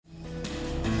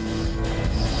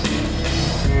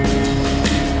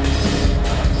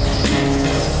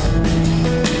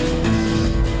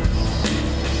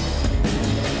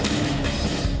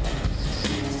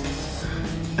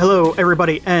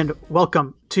everybody, and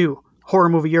welcome to Horror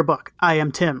Movie Yearbook. I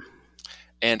am Tim.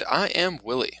 And I am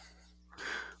Willie.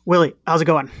 Willie, how's it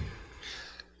going?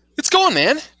 It's going,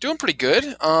 man. Doing pretty good.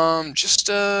 I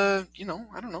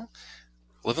don't know.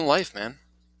 Living life, man.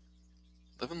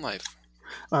 Living life.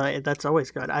 That's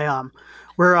always good.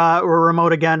 We're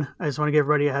remote again. I just want to give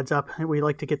everybody a heads up. We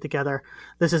like to get together.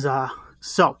 This is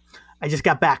so I just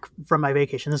got back from my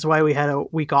vacation. This is why we had a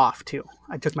week off too.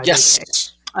 I took my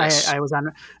vacay. I was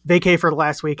on vacay for the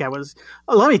last week.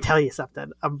 Let me tell you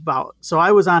something about. So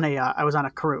I was on a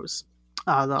cruise.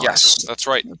 Yes, that's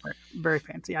right. Very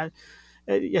fancy.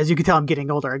 As you can tell, I'm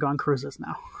getting older. I go on cruises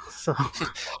now. So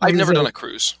I've never done a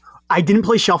cruise. I didn't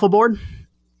play shuffleboard,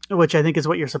 which I think is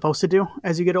what you're supposed to do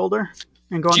as you get older.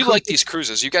 And go. Do you like these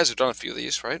cruises? You guys have done a few of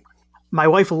these, right? My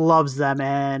wife loves them,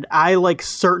 and I like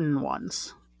certain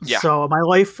ones. Yeah. So my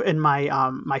wife and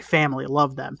my family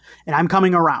love them, and I'm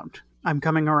coming around.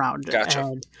 Gotcha.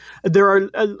 And there are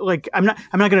I'm not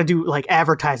going to do like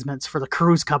advertisements for the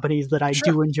cruise companies that I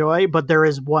do enjoy, but there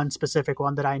is one specific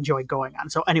one that I enjoy going on.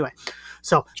 So anyway,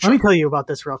 let me tell you about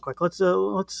this real quick. Let's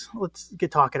get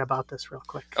talking about this real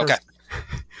quick. Okay.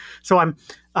 So I'm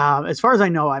as far as I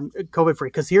know, I'm COVID free,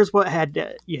 because here's what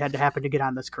you had to happen to get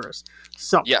on this cruise.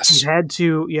 So yes, you had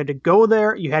to go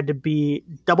there. You had to be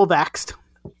double vaxxed.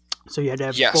 So you had to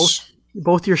have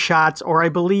both your shots, or I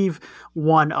believe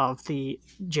one of the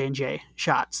J&J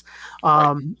shots.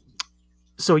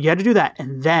 So you had to do that.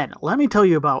 And then let me tell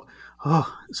you about,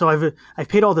 so I've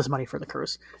paid all this money for the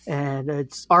cruise, and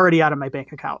it's already out of my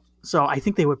bank account. So I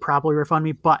think they would probably refund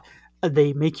me, but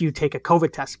they make you take a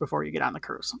COVID test before you get on the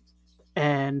cruise.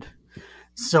 And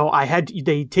so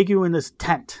they take you in this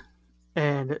tent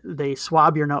and they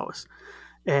swab your nose.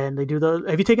 And they do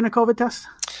have you taken a COVID test?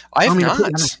 I have not.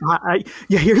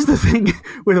 Here's the thing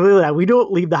with that. We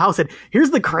don't leave the house. And here's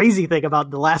the crazy thing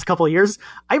about the last couple of years.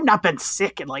 I've not been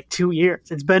sick in like 2 years.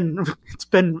 It's been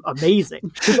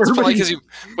amazing. It's probably because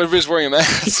everybody's wearing a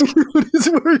mask. Everybody's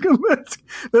wearing a mask.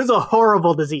 There's a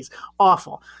horrible disease.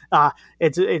 Awful.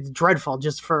 It's dreadful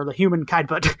just for the humankind.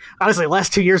 But honestly, the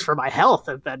last 2 years for my health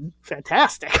have been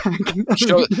fantastic.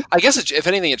 I guess if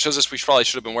anything, it shows us we probably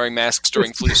should have been wearing masks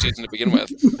during flu season to begin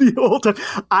with. The whole time.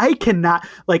 I cannot,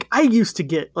 I used to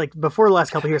get, before the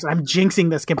last couple of years, I'm jinxing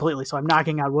this completely, so I'm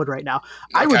knocking on wood right now.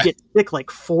 Okay. I would get sick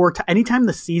anytime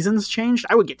the seasons changed,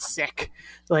 I would get sick.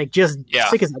 Sick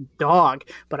as a dog.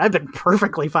 But I've been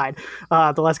perfectly fine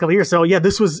the last couple of years. So yeah,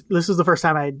 this was the first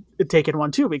time I'd taken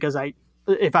one too, because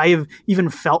if I have even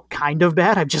felt kind of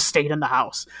bad, I've just stayed in the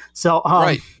house. So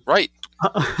right. Which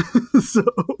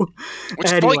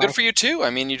is probably good for you too.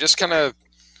 I mean, you just kind of,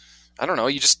 I don't know.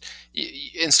 You just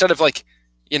instead of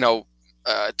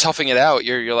toughing it out,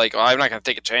 you're like, oh, I'm not going to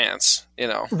take a chance.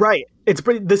 Right.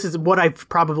 This is what I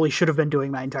probably should have been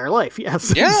doing my entire life.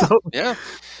 Yes. Yeah.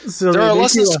 So there are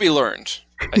lessons to be learned.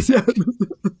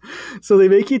 So they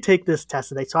make you take this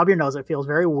test, and they swab your nose. It feels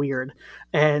very weird.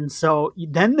 And so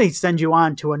then they send you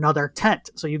on to another tent.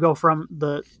 So you go from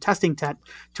the testing tent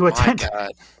to a tent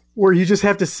where you just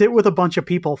have to sit with a bunch of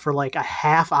people for like a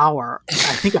half hour, I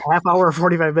think a half hour or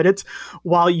 45 minutes,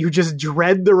 while you just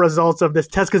dread the results of this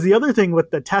test. Because the other thing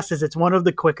with the test is it's one of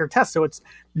the quicker tests. So it's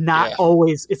not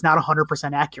always, it's not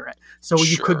 100% accurate. So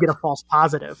you could get a false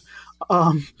positive.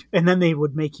 And then they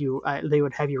would they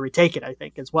would have you retake it, I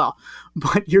think, as well.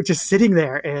 But you're just sitting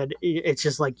there, and it's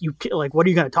just what are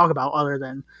you going to talk about other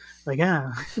than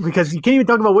because you can't even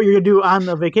talk about what you're going to do on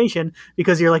the vacation,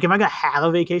 because you're like, am I going to have a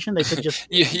vacation? They could just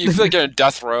you feel like you're in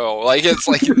death row. It's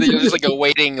like you're just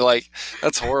awaiting.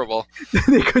 That's horrible.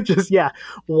 They could just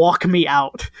walk me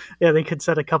out. Yeah, they could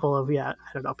set a couple of I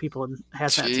don't know, people in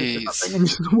hazmat suits or something and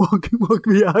just walk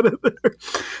me out of there.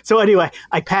 So anyway,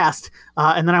 I passed,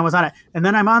 and then I was on it, and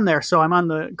then I'm on there. So I'm on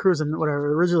the cruise, and what I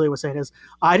originally was saying is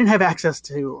I didn't have access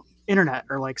to internet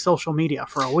or social media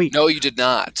for a week. No, you did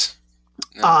not.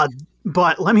 No.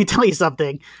 But let me tell you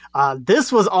something.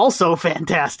 This was also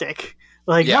fantastic.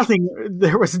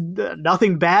 There was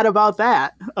nothing bad about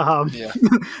that.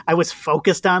 I was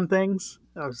focused on things.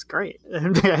 That was great. I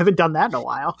haven't done that in a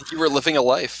while. You were living a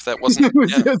life that wasn't.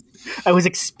 I was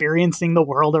experiencing the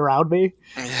world around me.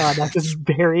 Not just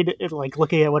buried,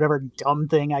 looking at whatever dumb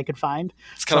thing I could find.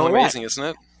 It's kind of amazing, isn't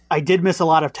it? I did miss a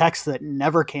lot of texts that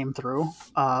never came through.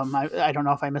 I don't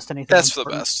know if I missed anything. That's for the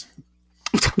best.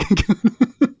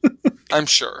 I'm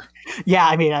sure. Yeah,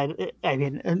 I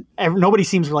mean, nobody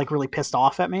seems really pissed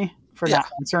off at me for not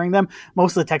answering them.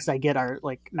 Most of the texts I get are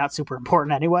not super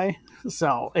important anyway.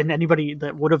 So, and anybody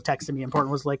that would have texted me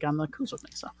important was on the cruise with me.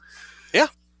 So, yeah.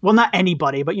 Well, not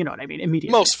anybody, but you know what I mean.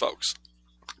 Immediately, most folks.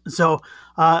 So,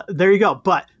 there you go.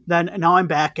 But then now I'm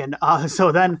back, and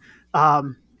so then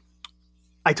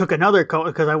I took another COVID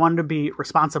because I wanted to be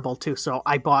responsible too. So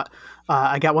I got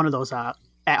one of those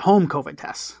at-home COVID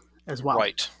tests as well.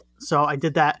 Right. So I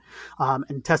did that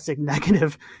and tested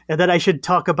negative. And then I should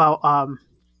talk about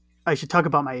my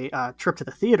trip to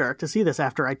the theater to see this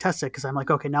after I tested, because I'm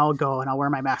like, okay, now I'll go and I'll wear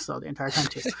my mask though the entire time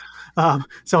too.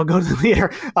 So I'll go to the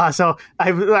theater. So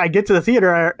I get to the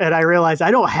theater and I realize I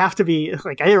don't have to be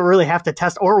like, I didn't really have to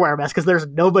test or wear a mask because there's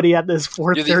nobody at this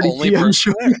 4:30 p.m.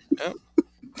 show. Yeah.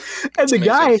 And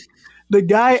the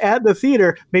guy at the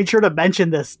theater made sure to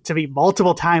mention this to me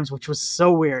multiple times, which was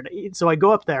so weird. So I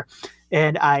go up there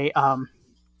and I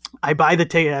buy the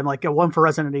ticket. I'm like, one for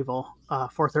Resident Evil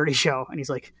 4:30 show. And he's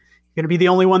like, "You're going to be the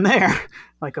only one there." I'm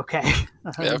like, okay.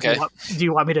 Okay. Do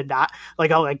you want me to not?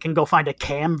 Like, oh, I can go find a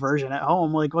cam version at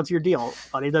home. Like, what's your deal,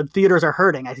 buddy? The theaters are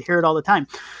hurting. I hear it all the time.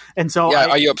 And so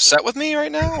are you upset with me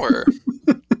right now, or?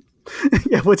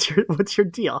 Yeah, what's your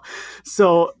deal?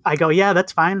 So I go, yeah,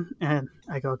 that's fine. And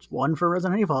I go, it's one for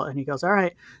Resident Evil. And he goes, all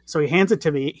right. So he hands it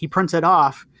to me. He prints it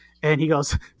off and he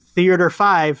goes, Theater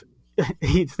 5,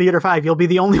 you'll be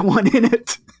the only one in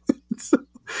it.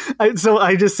 So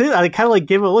I just sit, I kind of like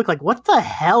give it a look like, what the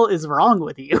hell is wrong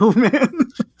with you, man?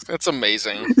 That's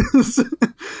amazing.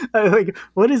 Like,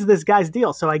 what is this guy's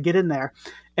deal? So I get in there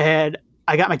and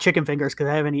I got my chicken fingers because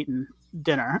I haven't eaten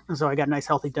dinner. So I got a nice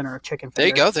healthy dinner of chicken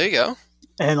fingers. There you go.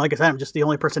 And like I said, I'm just the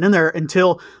only person in there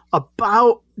until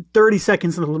about 30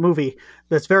 seconds into the movie.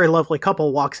 This very lovely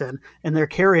couple walks in and they're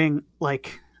carrying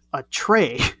like a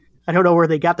tray. I don't know where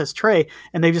they got this tray,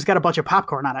 and they've just got a bunch of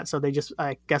popcorn on it. So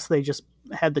I guess they just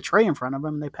had the tray in front of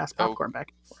them and they passed popcorn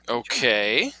back.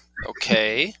 Okay.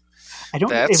 It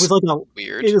was like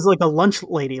weird. It was like a lunch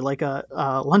lady, like a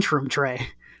lunchroom tray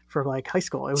for like high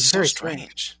school. It was so very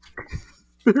strange.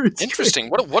 Very interesting.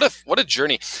 What a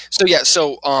journey. So yeah.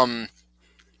 So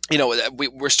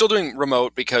we're still doing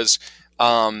remote because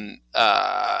Tim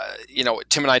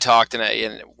and I talked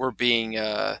and we're being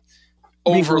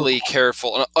overly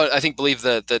careful. I believe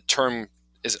the term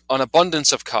is an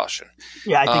abundance of caution.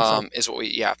 Yeah, I think so. Is what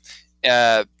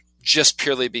just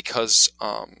purely because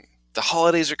the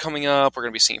holidays are coming up. We're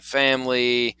going to be seeing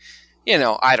family.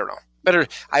 I don't know. Better.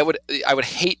 I would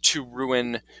hate to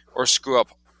ruin or screw up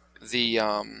the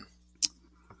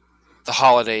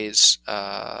holidays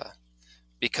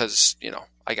because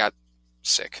I got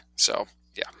sick. So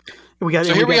yeah.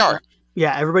 Here we are.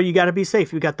 Yeah, everybody, you got to be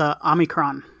safe. You got the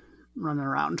Omicron running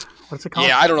around. What's it called?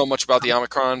 Yeah, I don't know much about the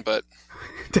Omicron, but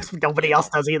nobody else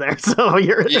does either. So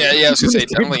you're I was gonna say, I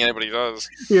don't think anybody does.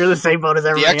 You're the same boat as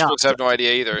everybody else. The experts have no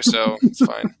idea either, so it's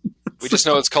fine. We just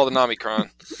know it's called an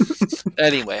Omicron.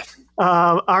 Anyway.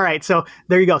 All right, so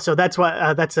there you go. So that's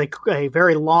a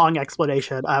very long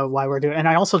explanation why we're doing. And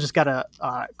I also just got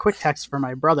a quick text from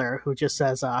my brother who just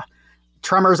says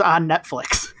Tremors on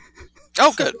Netflix.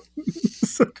 Oh, good.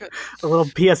 So, good. A little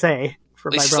PSA for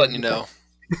at least my brother. Letting you know.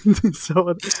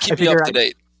 So just keep me up to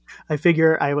date. I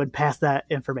figure I would pass that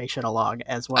information along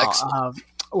as well.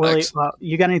 Willie,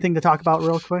 you got anything to talk about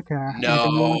real quick? Or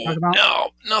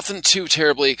no, nothing too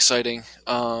terribly exciting.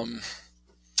 No,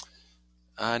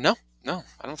 I don't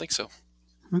think so.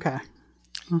 Okay.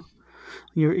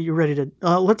 You're ready to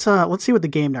let's see what the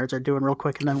game nerds are doing real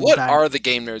quick, and then what are the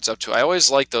game nerds up to? I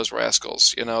always like those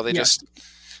rascals.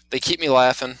 They keep me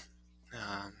laughing.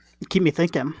 Keep me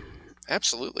thinking.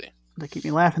 They keep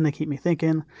me laughing. They keep me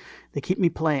thinking. They keep me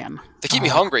playing. They keep me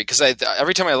hungry because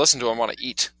every time I listen to them, I want to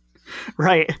eat.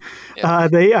 Right. Yeah.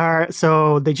 They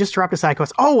just dropped a side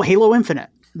quest. Oh, Halo Infinite.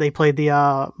 They played the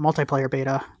multiplayer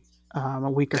beta a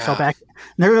week or so back.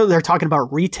 And they're talking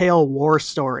about retail war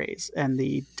stories and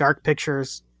the Dark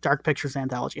Pictures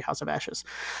anthology, House of Ashes.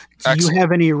 Do you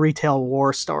have any retail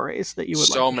war stories that you would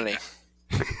like? Many.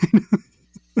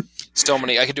 So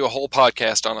many. I could do a whole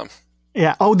podcast on them.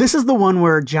 Yeah. Oh, this is the one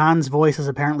where John's voice is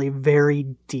apparently very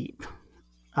deep.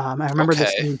 I remember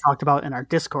this being talked about in our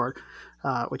Discord,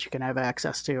 which you can have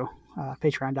access to,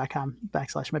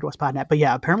 patreon.com/MidwestPodNet. But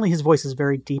yeah, apparently his voice is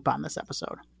very deep on this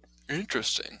episode.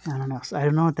 Interesting. I don't know. I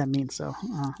don't know what that means. So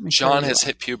John has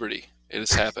hit puberty. It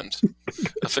has happened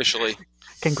officially.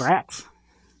 Congrats.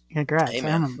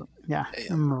 Amen. I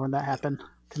remember when that happened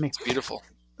to me. It's beautiful.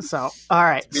 So, all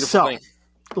right. Thing.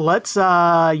 Let's,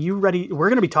 you ready? We're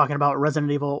going to be talking about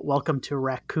Resident Evil Welcome to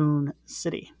Raccoon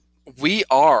City. We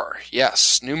are,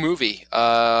 yes. New movie.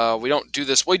 We don't do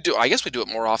this. I guess we do it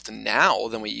more often now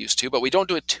than we used to, but we don't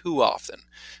do it too often.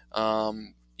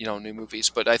 New movies.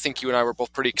 But I think you and I were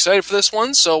both pretty excited for this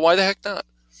one, so why the heck not?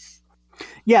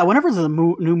 Yeah, whenever there's a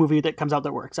new movie that comes out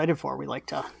that we're excited for, we like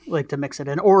to mix it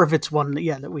in, or if it's one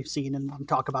that we've seen and want to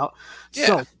talk about. Yeah.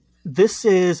 So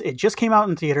it just came out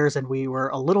in theaters, and we were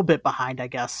a little bit behind, I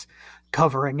guess,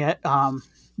 covering it.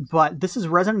 But this is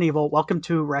Resident Evil Welcome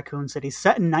to Raccoon City,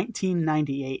 set in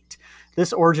 1998.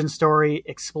 This origin story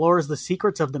explores the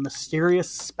secrets of the mysterious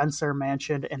Spencer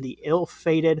Mansion and the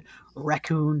ill-fated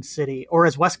Raccoon City, or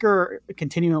as Wesker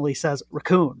continually says,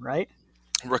 Raccoon, right?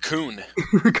 Raccoon.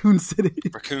 Raccoon City.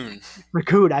 Raccoon.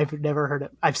 Raccoon. I've never heard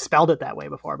it. I've spelled it that way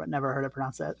before, but never heard it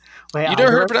pronounced that way. You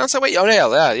never heard it pronounced that way? Oh,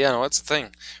 yeah. No, that's the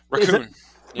thing. Raccoon.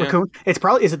 Yeah. Raccoon. It's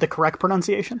probably. Is it the correct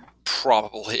pronunciation?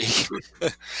 Probably.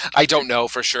 I don't know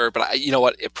for sure, but you know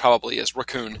what? It probably is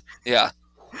Raccoon. Yeah.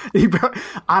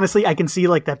 Honestly, I can see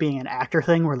like that being an actor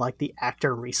thing where like the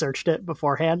actor researched it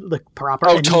beforehand, the proper.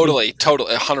 Oh, totally,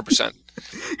 100%.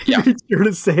 Yeah, sure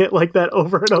to say it like that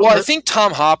over and over. Well, I think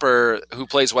Tom Hopper, who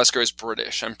plays Wesker, is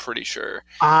British. I'm pretty sure.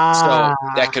 So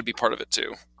that could be part of it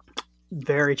too.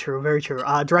 Very true. Very true.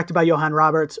 Directed by Johan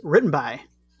Roberts, written by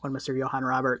one Mr. Johan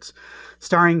Roberts,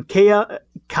 starring Kaya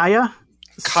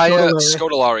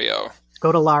Scodelario,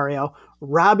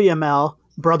 Robbie Amell,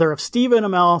 brother of Stephen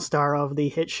Amell, star of the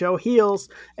hit show Heels,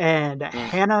 and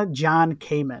Hannah John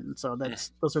Kamen. So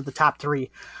those are the top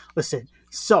three listed.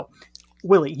 So,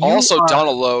 Willie, you also are,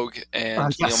 Donald Logue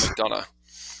and Neil yes. McDonough.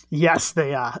 Yes,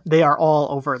 they are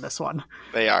all over this one.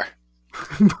 They are.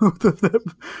 Both of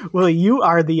them. Willie, you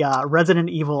are the Resident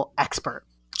Evil expert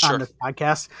on this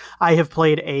podcast. I have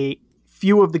played a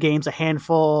few of the games, a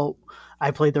handful. I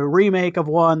played the remake of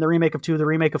 1, the remake of 2, the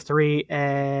remake of 3,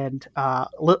 and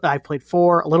I played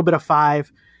 4, a little bit of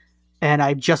 5, and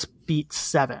I just beat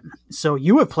 7. So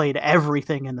you have played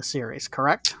everything in the series,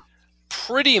 correct?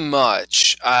 Pretty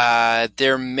much.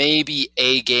 There may be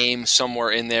a game somewhere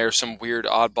in there, some weird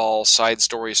oddball side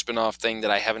story spin-off thing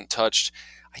that I haven't touched.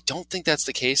 I don't think that's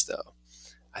the case, though.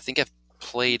 I think I've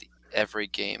played every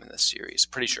game in this series.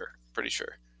 Pretty sure.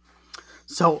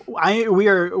 So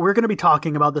we're going to be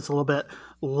talking about this a little bit.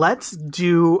 Let's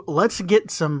get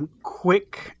some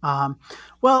quick.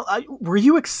 Were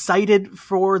you excited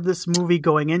for this movie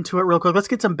going into it real quick? Let's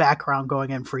get some background going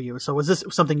in for you. So was this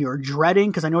something you were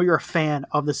dreading? Because I know you're a fan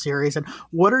of the series. And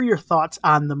what are your thoughts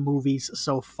on the movies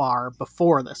so far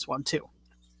before this one too?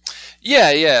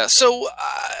 Yeah. So,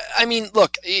 I mean,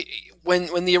 look,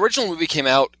 when the original movie came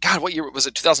out, God, what year was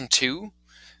it? 2002?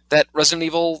 That Resident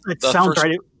Evil, sounds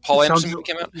right. Paul Anderson movie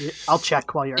came out? I'll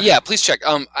check while you're... Yeah, please check.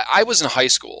 I was in high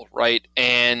school, right?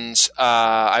 And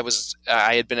I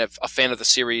had been a fan of the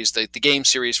series, the game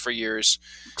series for years.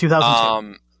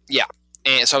 2002. Yeah.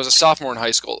 And so I was a sophomore in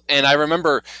high school. And I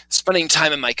remember spending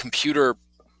time in my computer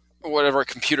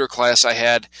class I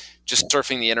had, just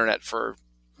surfing the internet for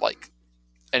like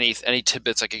any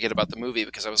tidbits I could get about the movie,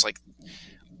 because I was like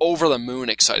over the moon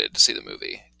excited to see the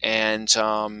movie. And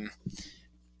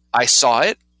I saw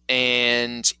it,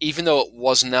 and even though it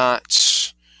was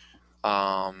not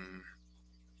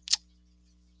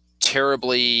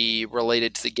terribly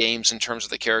related to the games in terms of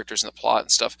the characters and the plot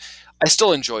and stuff, I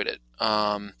still enjoyed it.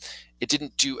 It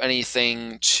didn't do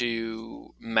anything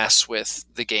to mess with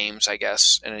the games, I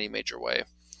guess, in any major way.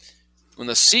 When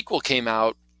the sequel came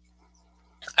out,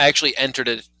 I actually entered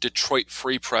a Detroit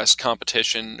Free Press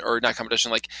competition, or not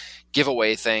competition, like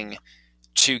giveaway thing,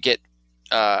 to get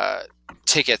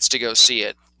tickets to go see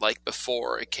it, like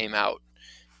before it came out,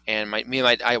 and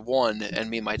I won, and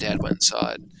me and my dad went and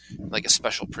saw it, like a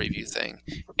special preview thing,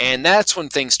 and that's when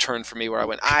things turned for me, where I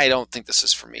went, I don't think this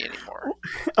is for me anymore.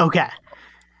 Okay.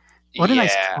 What a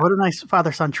nice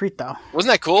father-son treat, though.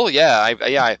 Wasn't that cool?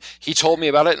 Yeah, he told me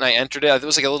about it, and I entered it. It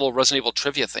was like a little Resident Evil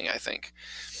trivia thing, I think.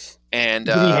 And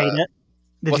did he hate it?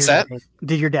 What's that?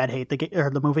 Did your dad hate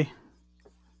the movie?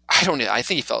 I don't know. I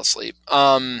think he fell asleep.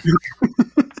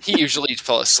 He usually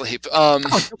fell asleep.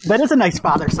 That is a nice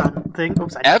father-son thing.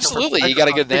 Oops, absolutely, he got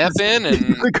a good nap in,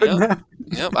 and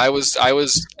yep, I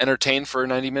was entertained for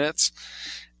 90 minutes.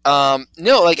 No,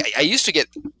 like I used to get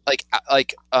like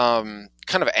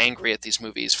kind of angry at these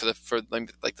movies for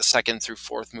the second through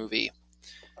fourth movie,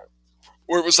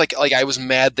 where it was like I was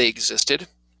mad they existed,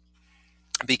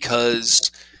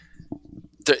 because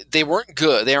they weren't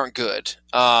good. They aren't good.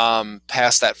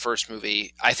 Past that first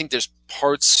movie, I think there's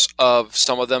parts of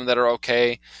some of them that are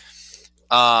okay.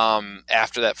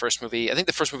 After that first movie, I think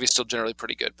the first movie is still generally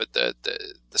pretty good, but the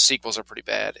sequels are pretty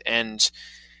bad. And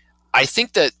I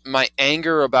think that my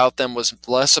anger about them was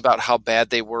less about how bad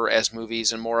they were as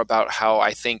movies, and more about how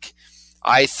I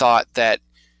thought that,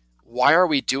 why are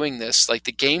we doing this? Like,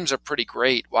 the games are pretty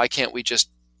great. Why can't we just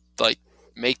like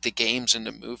make the games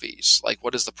into movies? Like,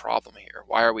 what is the problem here?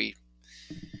 Why are we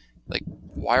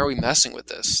messing with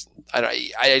this?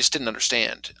 I just didn't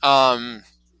understand. And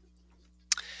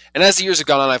as the years have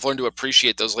gone on, I've learned to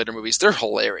appreciate those later movies. They're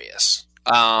hilarious.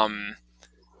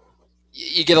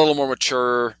 You get a little more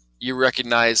mature. You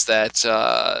recognize that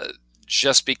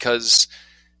just because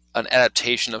an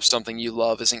adaptation of something you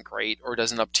love isn't great or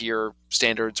doesn't up to your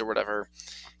standards or whatever,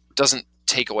 doesn't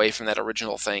take away from that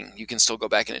original thing. You can still go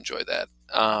back and enjoy that.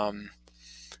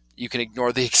 You can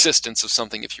ignore the existence of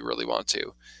something if you really want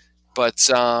to. But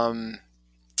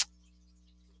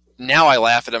now I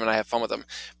laugh at them and I have fun with them.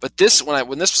 But this,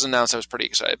 when this was announced, I was pretty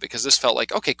excited because this felt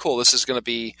like, okay, cool. This is going to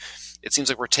be. It seems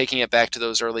like we're taking it back to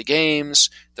those early games.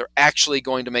 They're actually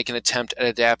going to make an attempt at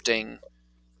adapting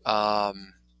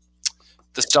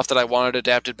the stuff that I wanted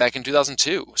adapted back in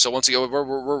 2002. So once again,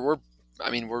 we're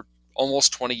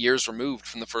almost 20 years removed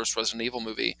from the first Resident Evil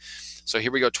movie. So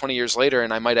here we go 20 years later,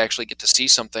 and I might actually get to see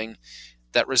something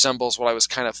that resembles what I was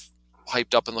kind of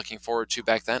hyped up and looking forward to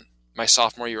back then, my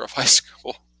sophomore year of high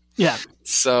school. Yeah.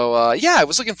 So I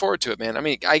was looking forward to it, man. I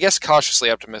mean, I guess cautiously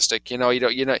optimistic.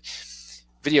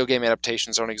 Video game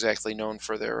adaptations aren't exactly known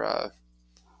for their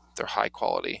high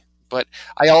quality, but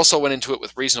I also went into it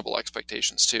with reasonable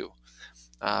expectations too.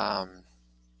 I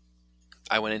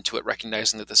went into it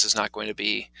recognizing that this is not going to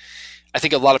be. I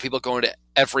think a lot of people go into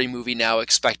every movie now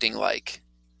expecting like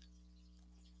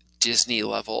Disney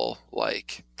level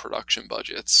like production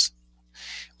budgets.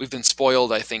 We've been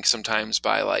spoiled, I think, sometimes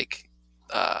by like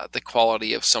the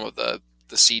quality of some of the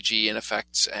CG and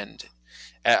effects and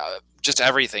just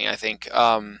everything, I think.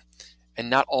 And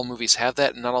not all movies have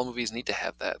that, and not all movies need to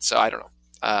have that. So I don't know.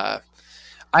 I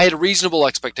had reasonable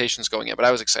expectations going in, but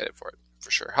I was excited for it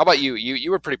for sure. How about you?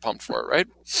 You were pretty pumped for it, right?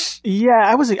 Yeah,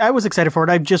 I was excited for it.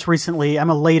 I'm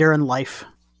a later in life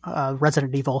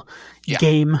Resident Evil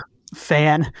game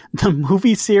fan. The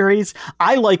movie series,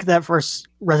 I like that first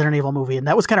Resident Evil movie, and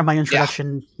that was kind of my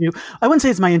introduction to. I wouldn't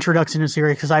say it's my introduction to the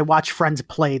series because I watched friends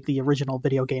play the original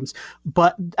video games,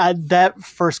 but that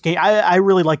first game, I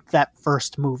really liked that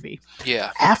first movie.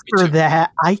 Yeah. After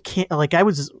that, I can't. Like I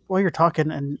was while you're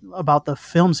talking about the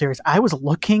film series, I was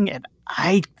looking, and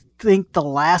I think the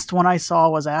last one I saw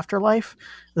was Afterlife.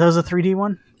 That was a 3D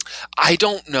one. I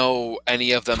don't know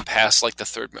any of them past like the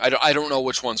third. I don't know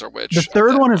which ones are which. The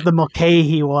third one is the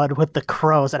Mulcahy one with the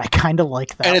crows, and I kind of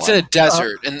like that. And it's in a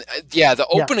desert, and the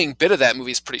opening bit of that movie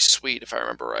is pretty sweet, if I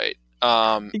remember right.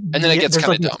 And then it gets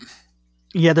kind of dumb.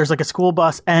 Yeah, there's like a school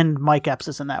bus, and Mike Epps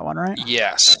is in that one, right?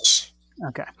 Yes.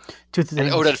 Okay. And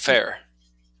Oded Fair.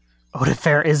 Oded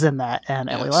Fair is in that, and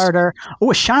Ellie Larder. Oh,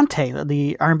 Ashante,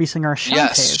 the R&B singer Ashante.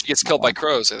 Yes, she gets killed by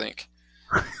crows, I think.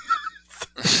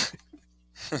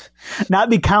 Not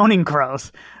the counting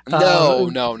crows. No,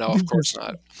 of course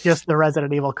not. Just the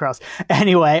Resident Evil crows.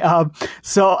 Anyway,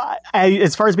 so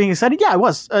as far as being excited, I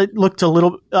was. Looked a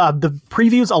little. The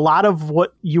previews, a lot of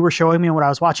what you were showing me and what I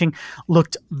was watching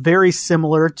looked very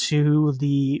similar to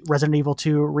the Resident Evil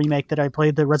 2 remake that I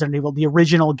played. The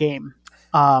original game.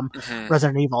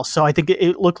 Resident Evil. So I think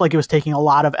it looked like it was taking a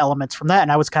lot of elements from that,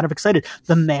 and I was kind of excited.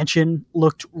 The mansion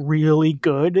looked really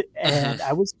good, and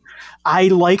I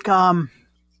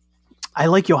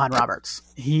like Johan Roberts.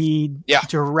 He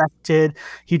directed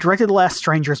the last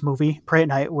Strangers movie, Pray at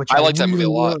Night, which I like that movie a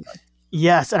lot.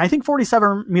 Yes, and I think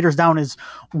 47 Meters Down is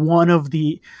one of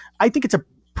the. I think it's a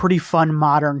pretty fun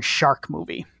modern shark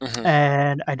movie,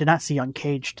 and I did not see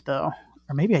Uncaged though,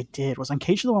 or maybe I did. Was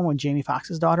Uncaged the one with Jamie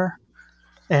Foxx's daughter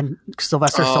and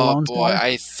Sylvester Stallone's daughter?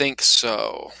 I think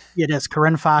so. It is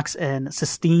Corinne Fox and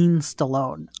Sistine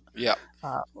Stallone. Yeah.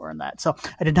 Were in that. So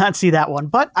I did not see that one,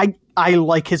 but I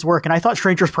like his work, and I thought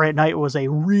Strangers Pray at Night was a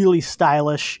really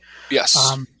stylish,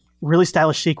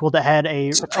 sequel that had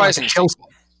a surprising show.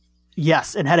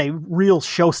 Yes, and had a real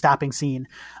show-stopping scene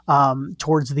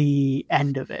towards the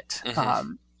end of it.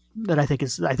 That I think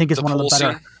is one of the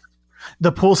better. Scene?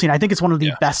 The pool scene, I think, is one of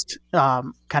the best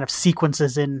kind of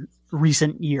sequences in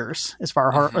recent years as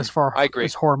far as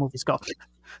horror movies go.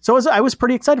 So I was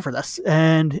pretty excited for this,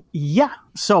 and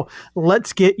so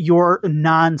let's get your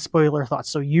non-spoiler thoughts.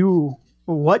 So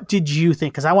what did you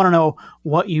think? Because I want to know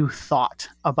what you thought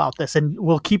about this, and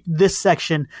we'll keep this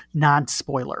section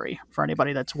non-spoilery for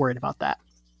anybody that's worried about that.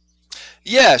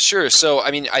 Yeah, sure. So,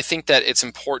 I mean, I think that it's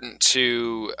important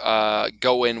to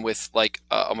go in with like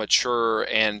a mature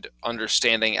and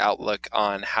understanding outlook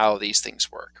on how these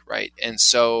things work, right? And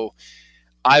so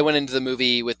I went into the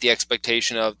movie with the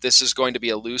expectation of this is going to be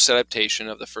a loose adaptation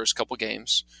of the first couple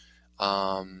games.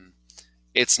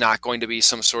 It's not going to be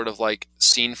some sort of like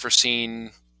scene for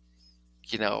scene,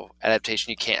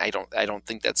 adaptation. I don't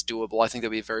think that's doable. I think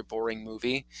that'd be a very boring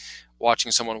movie.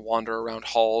 Watching someone wander around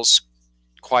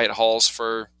quiet halls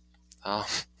for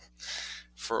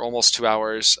almost 2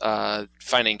 hours,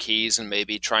 finding keys and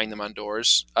maybe trying them on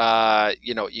doors.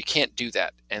 You can't do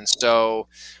that. And so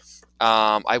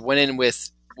I went in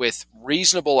with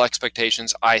reasonable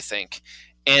expectations, I think,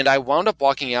 and I wound up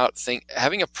walking out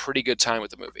having a pretty good time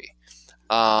with the movie.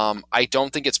 I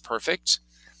don't think it's perfect.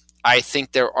 I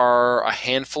think there are a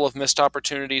handful of missed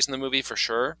opportunities in the movie for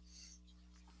sure.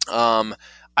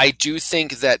 I do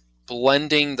think that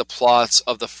blending the plots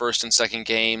of the first and second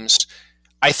games,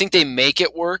 I think they make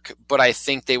it work, but I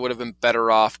think they would have been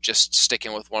better off just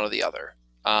sticking with one or the other.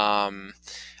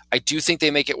 I do think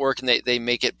they make it work and they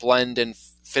make it blend and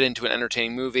fit into an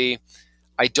entertaining movie.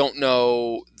 I don't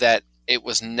know that it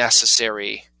was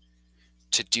necessary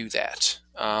to do that.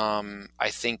 I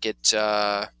think it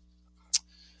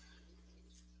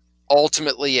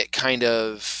ultimately it kind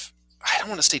of, I don't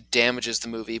want to say damages the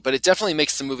movie, but it definitely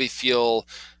makes the movie feel,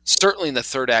 certainly in the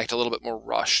third act, a little bit more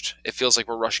rushed. It feels like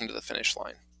we're rushing to the finish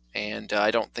line. And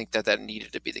I don't think that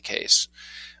needed to be the case.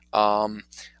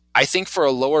 I think for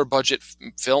a lower budget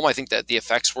film, I think that the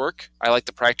effects work. I like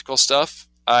the practical stuff.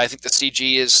 I think the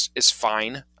CG is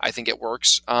fine. I think it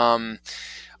works.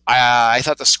 I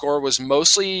thought the score was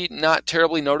mostly not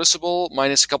terribly noticeable,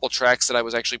 minus a couple tracks that I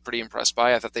was actually pretty impressed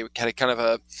by. I thought they had kind of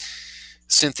a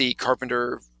synthy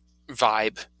Carpenter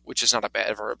vibe, which is not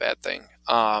ever a bad thing.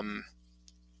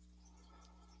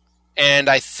 And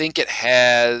I think it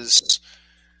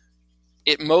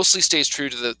mostly stays true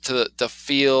to the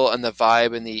feel and the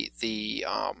vibe and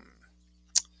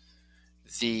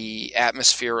the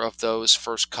atmosphere of those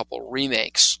first couple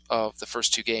remakes of the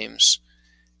first two games.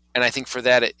 And I think for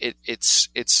that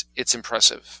it's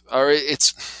impressive, or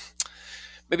it's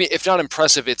maybe if not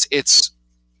impressive,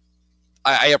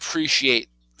 I appreciate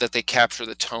that they capture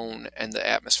the tone and the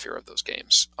atmosphere of those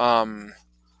games. Some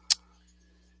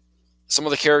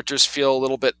of the characters feel a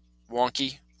little bit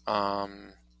wonky,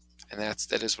 and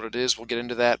that is what it is. We'll get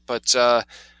into that, but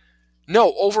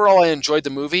no, overall I enjoyed the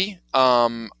movie.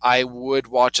 I would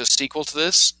watch a sequel to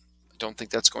this. I don't think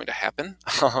that's going to happen,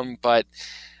 but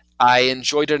I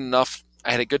enjoyed it enough.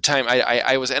 I had a good time.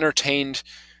 I was entertained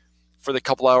for the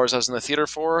couple hours I was in the theater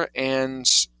for, and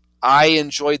I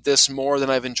enjoyed this more than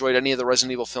I've enjoyed any of the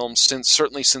Resident Evil films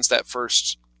certainly since that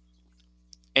first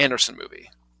Anderson movie.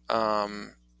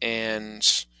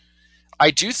 And I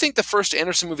do think the first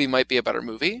Anderson movie might be a better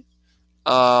movie,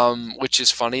 which is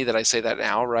funny that I say that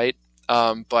now, right?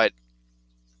 But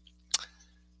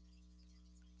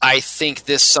I think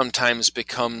this sometimes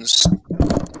becomes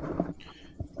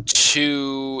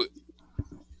too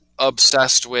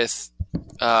obsessed with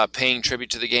paying tribute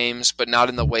to the games, but not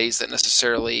in the ways that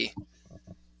necessarily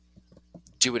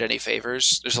do it any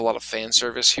favors. There's a lot of fan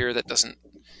service here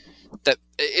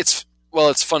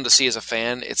it's fun to see as a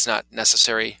fan. It's not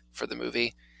necessary for the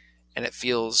movie, and it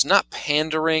feels not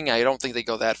pandering. I don't think they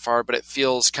go that far, but it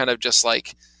feels kind of just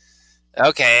like,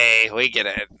 okay, we get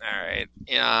it. All right.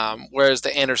 Whereas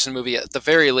the Anderson movie, at the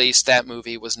very least, that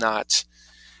movie was not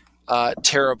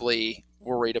terribly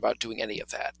worried about doing any of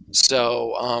that.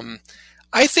 So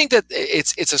I think that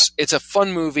it's a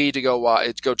fun movie to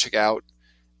go check out.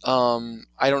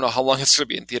 I don't know how long it's going to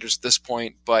be in theaters at this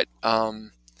point, but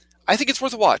I think it's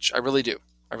worth a watch. I really do.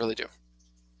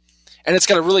 And it's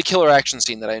got a really killer action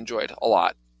scene that I enjoyed a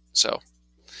lot. So,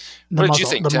 what did you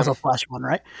think, Tim? The muzzle flash one,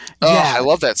 right? Oh, yeah. I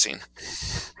love that scene.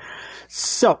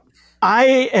 So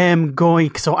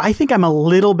I think I'm a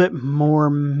little bit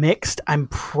more mixed. I'm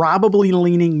probably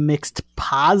leaning mixed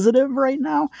positive right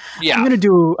now. Yeah. I'm gonna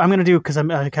do because I'm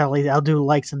kind of lazy. I'll do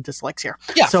likes and dislikes here.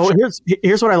 Yeah. So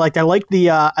here's what I liked. I like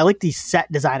the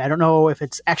set design. I don't know if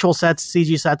it's actual sets,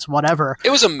 CG sets, whatever.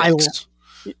 It was a mix.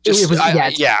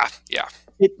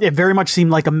 It very much seemed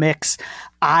like a mix.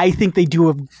 I think they do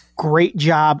a great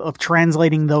job of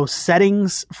translating those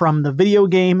settings from the video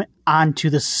game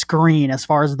onto the screen as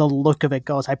far as the look of it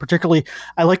goes. I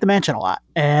like the mansion a lot,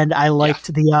 and I liked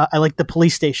the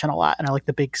police station a lot, and I like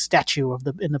the big statue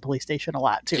in the police station a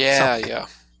lot too. Yeah.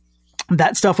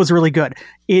 That stuff was really good.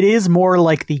 It is more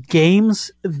like the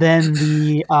games than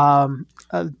the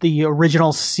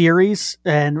original series,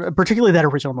 and particularly that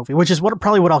original movie, which is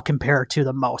probably what I'll compare to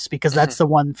the most, because that's the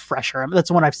one fresher. That's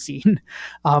the one I've seen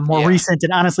more recent,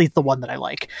 and honestly, it's the one that I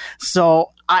like.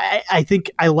 So I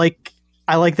think I like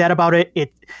that about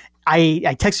it.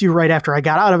 I texted you right after I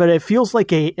got out of it. It feels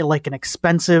like an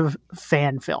expensive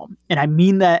fan film, and I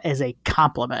mean that as a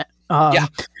compliment.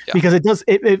 Because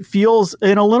it feels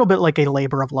in a little bit like a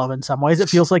labor of love in some ways. It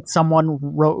feels like someone who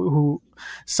wrote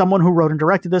and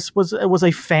directed this was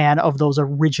a fan of those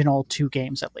original two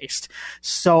games at least.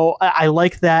 So I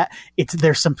like that.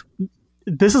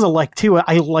 This is a like too.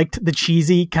 I liked the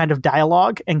cheesy kind of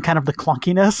dialogue and kind of the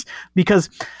clunkiness, because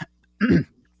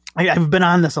I've been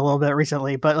on this a little bit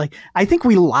recently, but like I think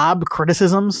we lob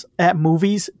criticisms at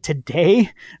movies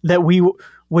today that we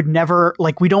would never,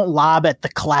 like, we don't lob at the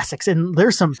classics. And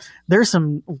there's some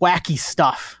wacky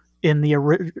stuff in the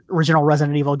original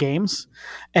Resident Evil games,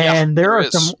 and there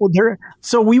are some there.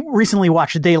 So we recently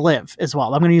watched They Live as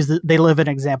well. I'm going to use They Live an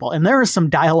example, and there is some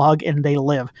dialogue in They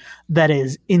Live that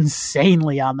is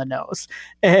insanely on the nose.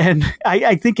 And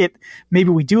I think maybe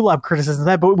we do love criticism of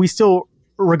that, but we still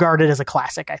regard it as a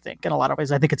classic. I think in a lot of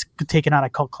ways, I think it's taken on a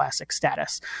cult classic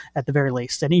status at the very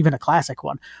least, and even a classic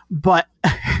one. But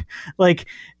like,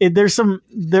 there's some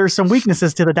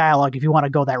weaknesses to the dialogue if you want to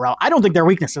go that route. I don't think they're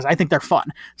weaknesses. I think they're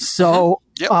fun. So,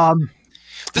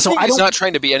 this movie is not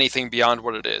trying to be anything beyond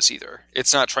what it is either.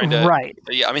 It's not trying to. Right.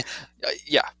 Yeah. I mean,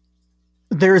 yeah.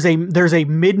 There's a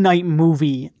midnight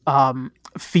movie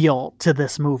feel to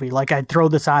this movie. Like, I'd throw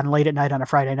this on late at night on a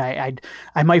Friday night.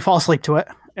 I might fall asleep to it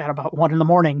at about 1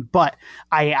 a.m, but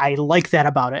I like that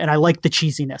about it, and I like the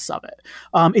cheesiness of it.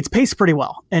 It's paced pretty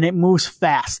well, and it moves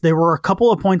fast. There were a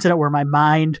couple of points in it where my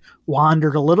mind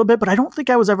wandered a little bit, but I don't think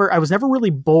I was never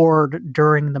really bored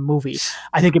during the movie.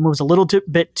 I think it moves a little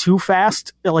bit too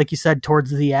fast, like you said,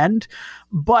 towards the end,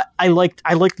 but I liked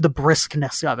the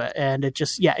briskness of it, and it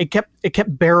just, it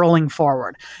kept barreling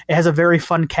forward. It has a very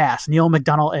fun cast. Neil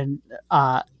McDonough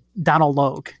and Donald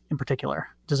Logue in particular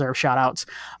deserve shout outs.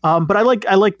 But I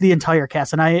like the entire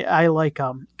cast, and I like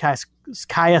Kaya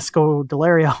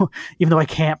Scodelario, even though I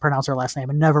can't pronounce her last name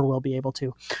and never will be able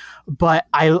to. But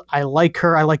I like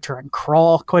her. I liked her in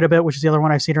Crawl quite a bit, which is the other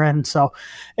one I've seen her in. So,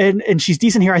 and she's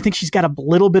decent here. I think she's got a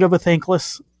little bit of a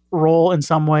thankless role in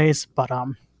some ways, but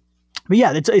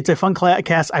yeah, it's a fun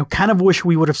cast. I kind of wish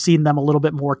we would have seen them a little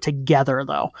bit more together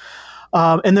though.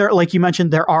 And there, like you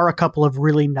mentioned, there are a couple of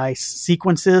really nice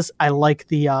sequences. I like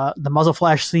the muzzle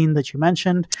flash scene that you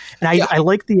mentioned, and I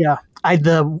like the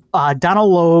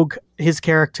Donald Logue, his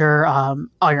character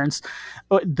Irons.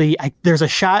 There's a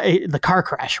shot, the car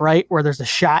crash, right, where there's a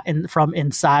shot from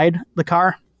inside the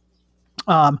car.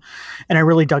 And I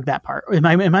really dug that part. Am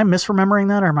I misremembering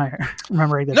that, or am I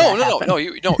remembering that? No.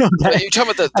 You don't. Okay. You're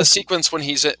talking about the sequence when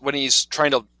he's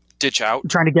trying to ditch out,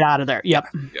 trying to get out of there. Yep.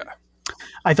 Yeah.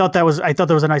 I thought that was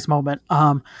a nice moment.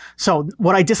 So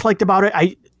what I disliked about it,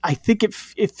 I think it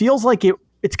feels like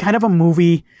it's kind of a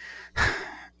movie,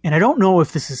 and I don't know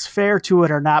if this is fair to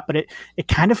it or not, but it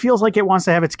kind of feels like it wants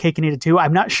to have its cake and eat it too.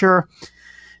 I'm not sure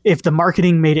if the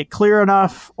marketing made it clear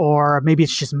enough, or maybe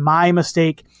it's just my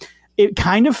mistake. It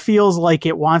kind of feels like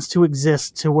it wants to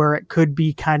exist to where it could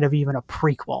be kind of even a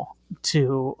prequel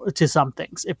to some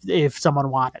things if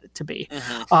someone wanted it to be.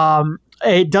 Mm-hmm.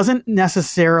 It doesn't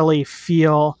necessarily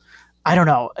feel, I don't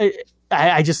know.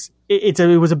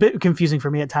 It was a bit confusing for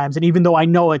me at times. And even though I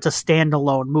know it's a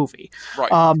standalone movie,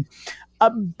 right.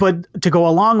 But to go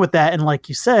along with that, and like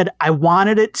you said, I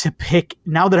wanted it to pick,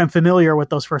 now that I'm familiar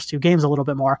with those first two games a little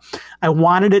bit more, I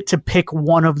wanted it to pick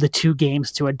one of the two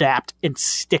games to adapt and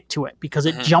stick to it, because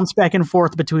it jumps back and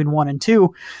forth between 1 and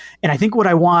 2. And I think what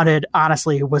I wanted,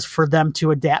 honestly, was for them to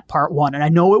adapt part 1. And I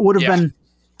know it would have been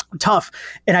tough.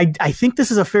 And I think this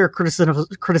is a fair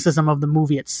criticism of the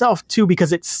movie itself too,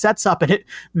 because it sets up and it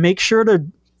makes sure to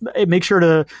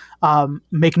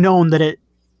make known that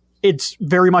it's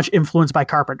very much influenced by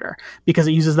Carpenter, because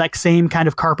it uses that same kind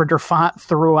of Carpenter font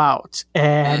throughout.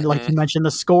 And like you mentioned, the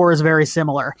score is very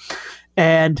similar,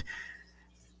 and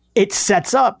it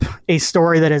sets up a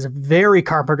story that is very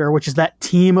Carpenter, which is that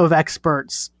team of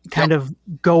experts kind of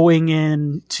going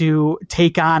in to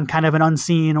take on kind of an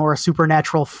unseen or a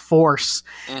supernatural force,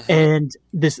 and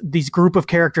these group of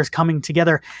characters coming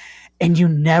together. And you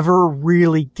never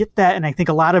really get that. And I think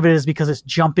a lot of it is because it's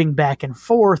jumping back and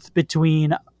forth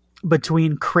between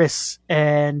Chris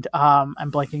and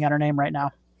I'm blanking on her name right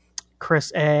now.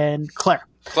 Chris and Claire.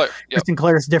 Chris and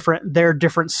Claire's they're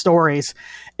different stories.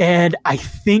 And I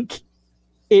think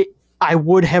I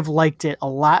would have liked it a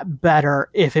lot better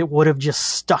if it would have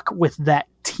just stuck with that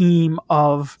team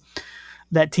of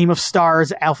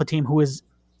stars, Alpha Team, who is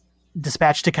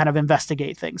dispatched to kind of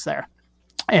investigate things there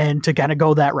and to kind of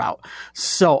go that route.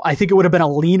 So I think it would have been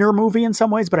a leaner movie in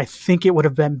some ways, but I think it would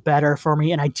have been better for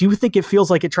me. And I do think it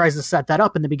feels like it tries to set that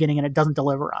up in the beginning and it doesn't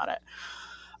deliver on it.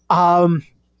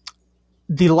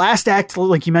 The last act,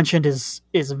 like you mentioned, is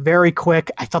very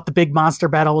quick. I thought the big monster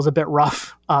battle was a bit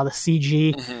rough, the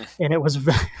CG, and it was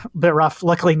a bit rough.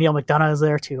 Luckily, Neil McDonough is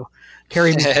there to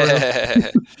carry me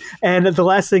through. And the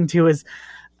last thing too is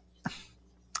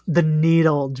the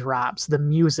needle drops, the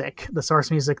music, the source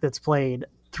music that's played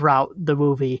throughout the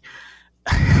movie.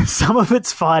 Some of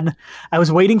it's fun. I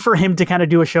was waiting for him to kind of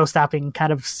do a show-stopping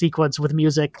kind of sequence with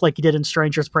music like he did in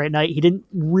Strangers Pray at Night. He didn't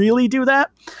really do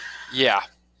that. Yeah.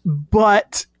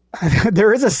 but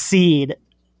there is a scene.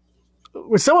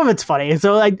 Some of it's funny.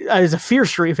 So, as a Fear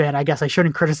Street fan, I guess I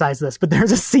shouldn't criticize this, but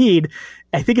there's a scene.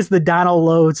 I think it's the Donald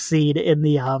Lowe scene in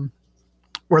the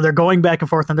where they're going back and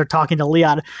forth and they're talking to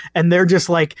Leon, and they're just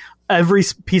like, every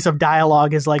piece of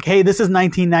dialogue is like, "Hey, this is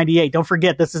 1998. Don't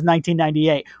forget, this is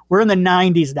 1998. We're in the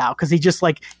 90s now." Because he's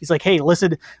like, "Hey,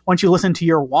 listen. Why don't you listen to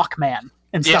your Walkman?"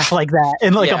 And stuff like that.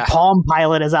 And like a Palm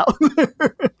Pilot is out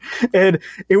there. And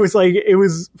it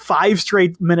was 5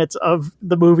 straight minutes of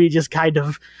the movie just kind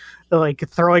of like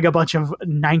throwing a bunch of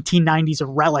 1990s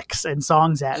relics and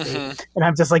songs at me. And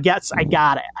I'm just like, yes, I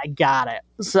got it.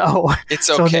 So it's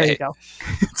okay. So there you go.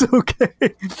 It's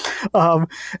okay.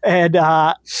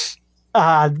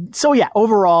 So yeah,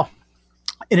 overall,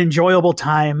 an enjoyable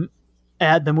time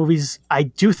at the movies.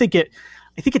 I think it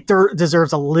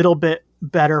deserves a little bit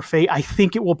better fate. I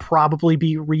think it will probably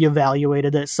be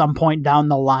reevaluated at some point down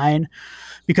the line,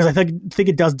 because I think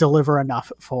it does deliver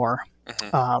enough for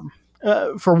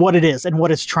what it is and what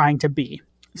it's trying to be.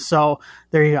 So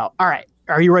there you go. All right.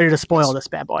 Are you ready to spoil this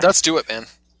bad boy? Let's do it, man.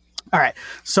 All right.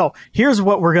 So here's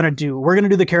what we're going to do. We're going to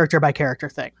do the character by character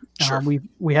thing. Sure.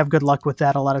 We have good luck with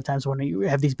that a lot of times when you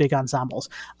have these big ensembles.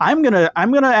 I'm going to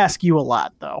ask you a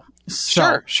lot though.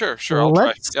 So sure. I'll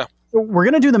try. Yeah. We're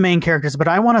going to do the main characters, but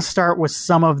I want to start with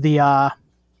some of the, I'm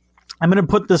going to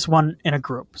put this one in a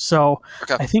group. So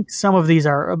okay. I think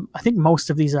most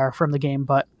of these are from the game,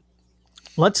 but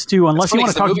let's do, unless you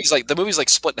want to talk. The movie's like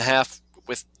split in half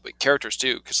with characters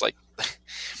too. Cause like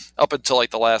up until like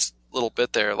the last little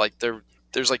bit there, like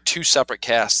there's like 2 separate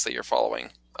casts that you're following.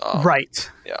 Right.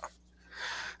 Yeah.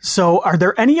 So are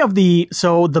there any of the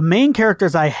main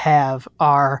characters I have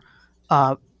are,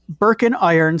 Birkin,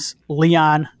 Irons,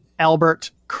 Leon, Albert,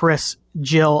 Chris,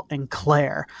 Jill, and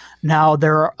Claire. Now,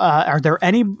 are there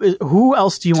any? Who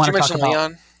else do you want to talk about?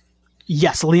 Leon?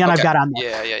 Yes, Leon. Okay. I've got on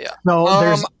there. Yeah. So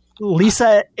there's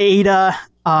Lisa, Ada,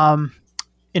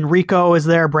 Enrico is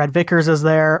there. Brad Vickers is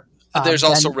there. There's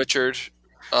also Richard.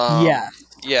 Yeah.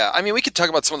 I mean, we could talk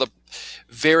about some of the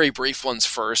very brief ones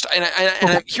first.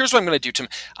 And here's what I'm going to do, Tim.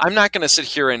 I'm not going to sit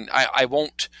here and I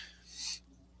won't.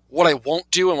 What I won't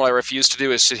do and what I refuse to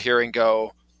do is sit here and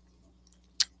go,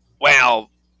 well,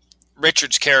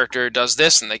 Richard's character does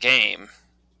this in the game.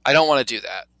 I don't want to do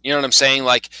that. You know what I'm saying?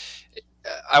 Like,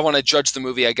 I want to judge the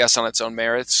movie, I guess, on its own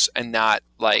merits and not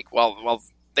like, well,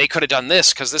 they could have done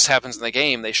this because this happens in the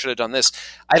game. They should have done this.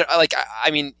 I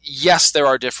mean, yes, there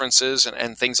are differences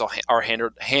and things are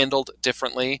handled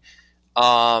differently.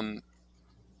 And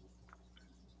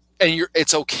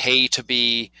it's okay to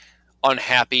be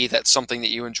unhappy that something that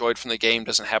you enjoyed from the game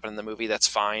doesn't happen in the movie. That's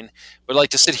fine. But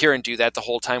like to sit here and do that the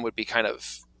whole time would be kind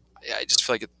of, I just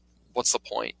feel like what's the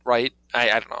point, right? I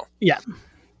don't know. Yeah.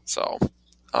 So,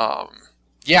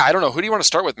 yeah, I don't know. Who do you want to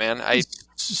start with, man?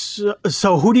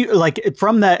 So who do you like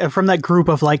from that group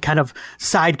of like kind of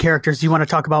side characters? Do you want to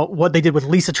talk about what they did with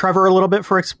Lisa Trevor a little bit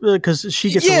because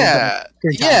she gets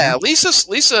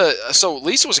Lisa. So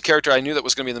Lisa was a character I knew that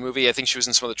was going to be in the movie. I think she was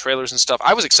in some of the trailers and stuff.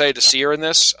 I was excited to see her in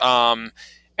this, and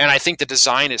I think the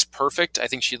design is perfect. I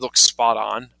think she looks spot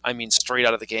on. I mean, straight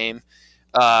out of the game.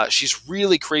 She's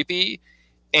really creepy.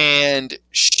 And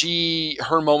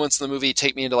her moments in the movie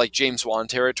take me into like James Wan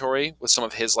territory with some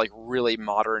of his like really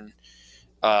modern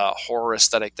horror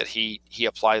aesthetic that he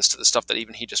applies to the stuff that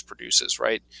even he just produces,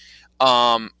 right?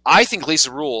 I think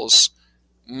Lisa rules.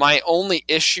 My only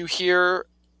issue here,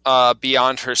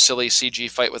 beyond her silly CG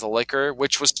fight with a liquor,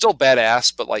 which was still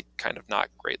badass, but like kind of not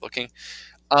great looking.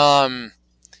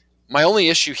 My only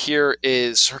issue here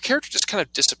is her character just kind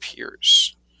of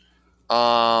disappears.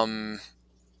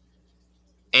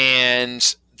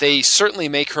 And they certainly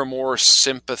make her more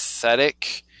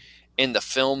sympathetic in the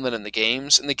film than in the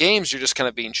games. In the games, you're just kind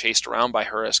of being chased around by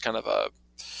her as kind of a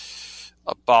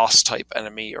boss type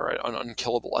enemy or an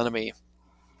unkillable enemy,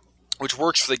 which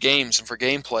works for the games and for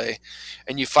gameplay.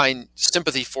 And you find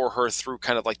sympathy for her through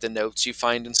kind of like the notes you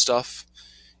find and stuff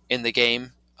in the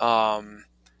game.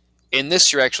 In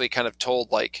this, you're actually kind of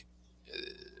told like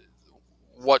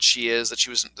what she is, that she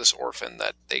was this orphan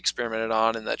that they experimented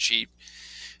on, and that she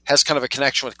has kind of a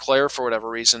connection with Claire for whatever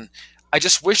reason. I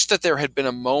just wish that there had been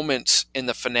a moment in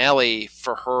the finale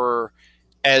for her,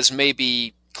 as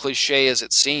maybe cliche as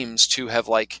it seems, to have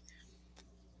like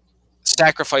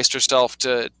sacrificed herself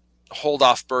to hold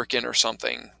off Birkin or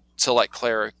something to let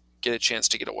Claire get a chance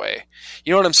to get away.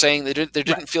 You know what I'm saying? There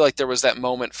didn't feel like there was that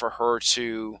moment for her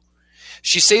to...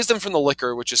 She saves them from the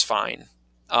liquor, which is fine.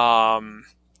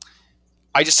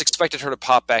 I just expected her to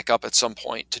pop back up at some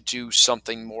point to do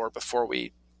something more before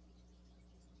we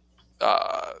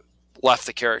left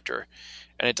the character,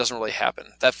 and it doesn't really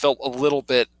happen. That felt a little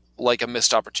bit like a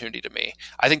missed opportunity to me.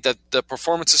 I think that the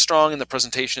performance is strong and the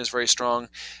presentation is very strong.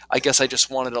 I guess I just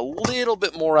wanted a little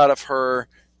bit more out of her,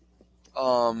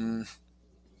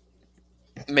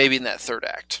 maybe in that third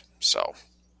act. So,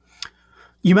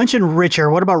 you mentioned Richard.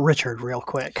 What about Richard, real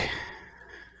quick?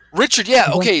 Richard,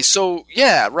 yeah, okay, so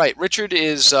yeah, right. Richard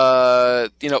is,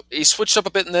 he switched up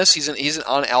a bit in this. He's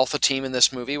on Alpha Team in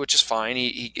this movie, which is fine.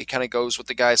 He kind of goes with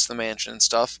the guys to the mansion and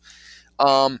stuff.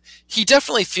 He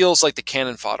definitely feels like the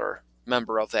cannon fodder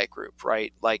member of that group,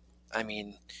 right? Like, I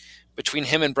mean, between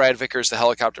him and Brad Vickers, the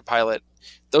helicopter pilot,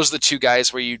 those are the two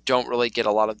guys where you don't really get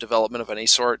a lot of development of any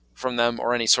sort from them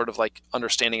or any sort of like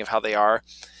understanding of how they are.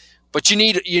 But you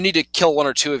need to kill one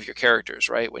or two of your characters,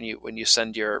 right? When you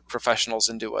send your professionals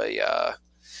into a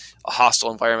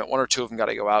hostile environment, one or two of them got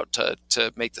to go out to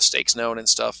make the stakes known and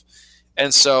stuff.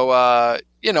 And so, I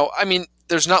mean,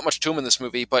 there's not much to him in this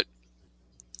movie, but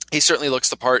he certainly looks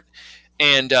the part.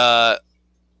 And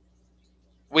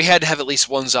we had to have at least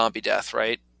one zombie death,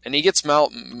 right? And he gets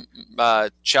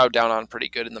chowed down on pretty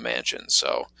good in the mansion.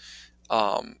 So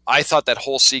I thought that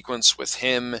whole sequence with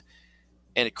him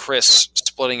and Chris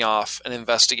splitting off and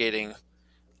investigating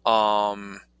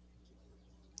the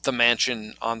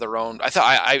mansion on their own,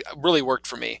 I really worked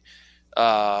for me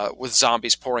with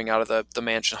zombies pouring out of the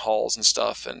mansion halls and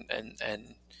stuff, and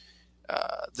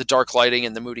the dark lighting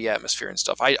and the moody atmosphere and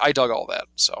stuff. I dug all that.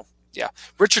 So yeah,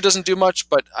 Richard doesn't do much,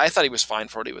 but I thought he was fine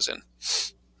for what he was in.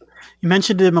 You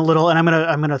mentioned him a little, and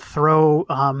I'm gonna throw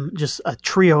just a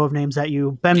trio of names at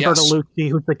you. Ben Bertolucci,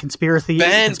 who's the conspiracy.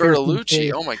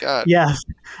 Bertolucci, oh my god. Yes,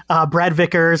 Brad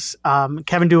Vickers,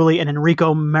 Kevin Dooley, and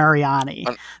Enrico Mariani.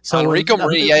 Enrico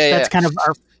Mariani, that's kind of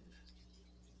our.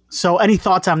 So, any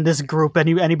thoughts on this group?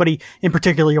 Anybody in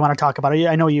particular you want to talk about?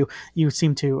 I know you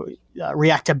seem to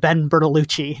react to Ben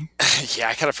Bertolucci. Yeah,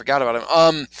 I kind of forgot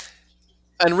about him.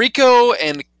 Enrico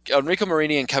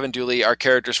Marini and Kevin Dooley are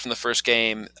characters from the first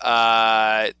game.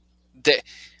 They're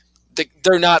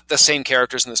not the same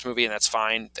characters in this movie, and that's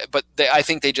fine. But I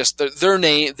think their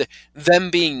name,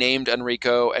 them being named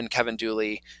Enrico and Kevin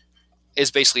Dooley, is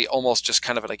basically almost just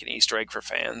kind of like an Easter egg for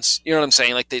fans. You know what I'm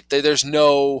saying? Like there's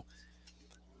no,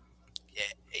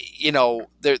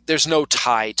 there's no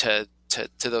tie to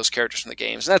those characters from the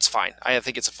games, and that's fine. I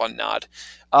think it's a fun nod.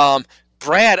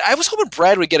 Brad, I was hoping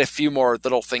Brad would get a few more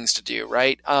little things to do,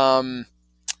 right? That's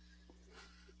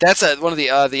one of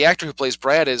the actor who plays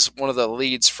Brad is one of the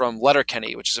leads from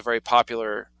Letterkenny, which is a very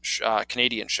popular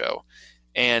Canadian show.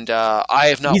 And I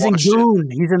have not watched it.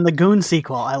 He's in the Goon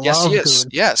sequel. I love he is. Goon.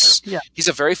 Yes. Yeah. He's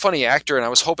a very funny actor, and I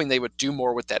was hoping they would do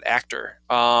more with that actor.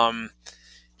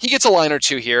 He gets a line or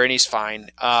two here, and he's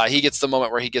fine. He gets the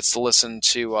moment where he gets to listen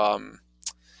to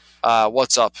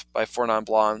What's Up by Four Non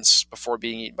Blondes before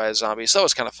being eaten by a zombie. So that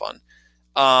was kind of fun.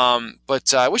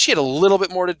 But I wish he had a little bit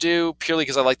more to do, purely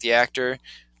because I like the actor.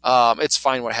 It's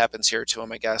fine what happens here to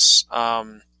him, I guess.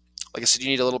 Like I said, you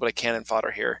need a little bit of cannon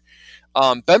fodder here.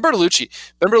 Ben Bertolucci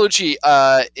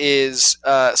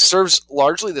serves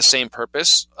largely the same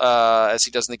purpose as he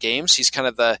does in the games. He's kind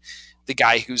of the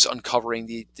guy who's uncovering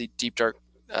the deep, dark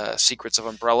secrets of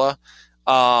Umbrella.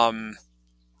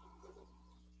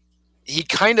 He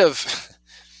kind of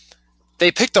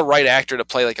they picked the right actor to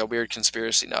play like a weird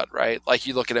conspiracy nut, right? Like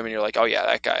you look at him and you're like, oh yeah,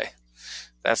 that guy,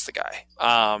 that's the guy.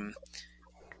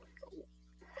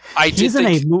 He's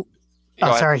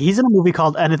in a movie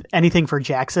called Anything for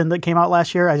Jackson that came out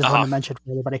last year. I just wanted to mention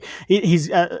for everybody.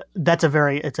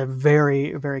 It's a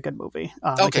very, very good movie.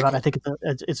 Okay, cool. I think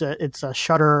it's a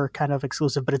Shudder kind of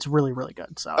exclusive, but it's really, really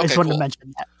good. So I just wanted to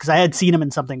mention that because I had seen him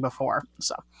in something before.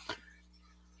 So.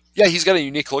 Yeah, he's got a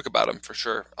unique look about him for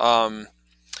sure.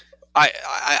 I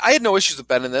had no issues with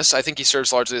Ben in this. I think he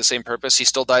serves largely the same purpose. He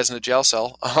still dies in a jail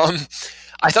cell. I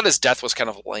thought his death was kind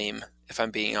of lame, if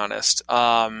I'm being honest.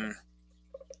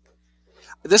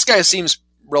 This guy seems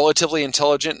relatively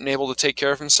intelligent and able to take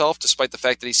care of himself, despite the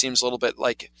fact that he seems a little bit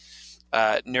like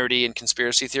nerdy and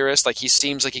conspiracy theorist. Like he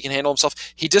seems like he can handle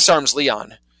himself. He disarms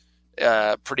Leon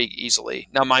pretty easily.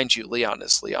 Now, mind you, Leon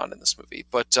is Leon in this movie,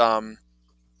 but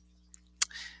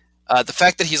the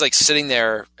fact that he's like sitting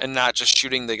there and not just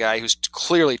shooting the guy who's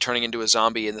clearly turning into a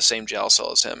zombie in the same jail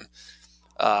cell as him,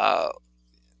 that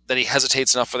he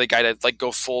hesitates enough for the guy to like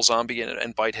go full zombie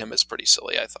and bite him is pretty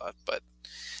silly, I thought. But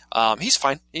he's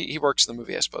fine. He works in the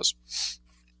movie, I suppose.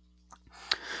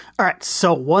 All right.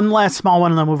 So one last small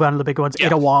one, and then move on to the big ones. Yeah.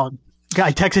 Ada Wong.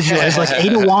 I texted you. I was like,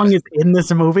 Ada Wong is in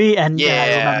this movie, and I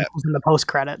remember she's in the post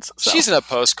credits. So. She's in the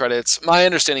post credits. My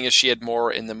understanding is she had more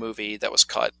in the movie that was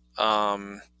cut.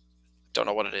 Don't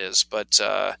know what it is, but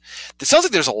it sounds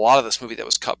like there's a lot of this movie that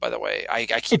was cut. By the way, I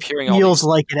keep hearing all feels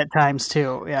like it at times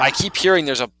too. Yeah, I keep hearing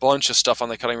there's a bunch of stuff on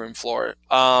the cutting room floor.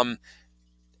 Am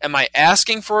I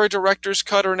asking for a director's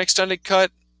cut or an extended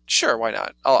cut? Sure, why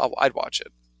not? I'd watch it.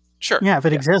 Sure. Yeah, if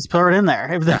it exists, put it in there.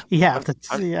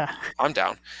 I'm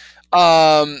down.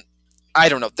 I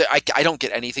don't know. I don't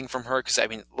get anything from her because, I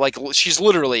mean, like, she's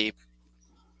literally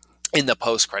in the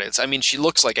post credits. I mean, she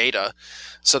looks like Ada,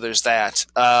 so there's that.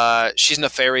 She's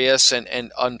nefarious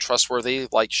and untrustworthy,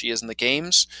 like she is in the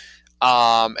games,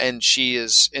 and she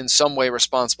is in some way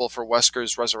responsible for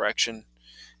Wesker's resurrection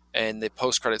and the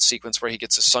post credit sequence where he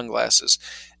gets his sunglasses.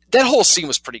 That whole scene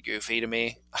was pretty goofy to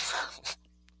me.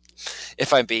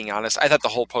 If I'm being honest, I thought the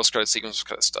whole post-credit sequence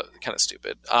was kind of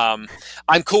stupid.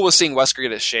 I'm cool with seeing Wesker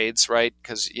get his shades, right?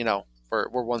 Because, you know, we're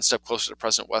one step closer to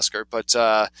President Wesker. But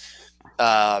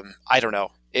I don't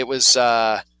know. It was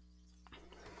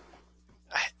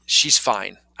she's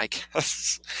fine, I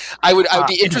guess. I would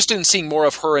be interested in seeing more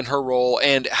of her and her role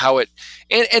and how it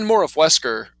and more of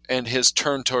Wesker and his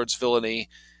turn towards villainy,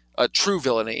 true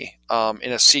villainy,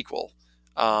 in a sequel.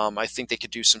 I think they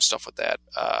could do some stuff with that.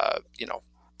 You know.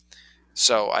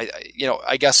 So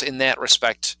I guess in that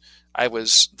respect, I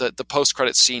was the post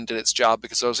credit scene did its job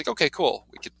because I was like, okay, cool,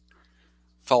 we could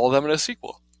follow them in a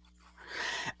sequel.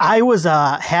 I was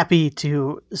happy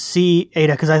to see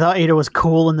Ada because I thought Ada was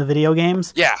cool in the video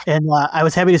games. Yeah, and I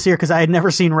was happy to see her because I had never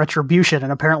seen Retribution,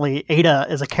 and apparently Ada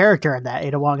is a character in that.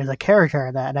 Ada Wong is a character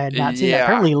in that, and I had not seen that.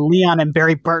 Apparently Leon and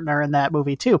Barry Burton are in that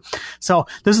movie too. So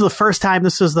this was the first time.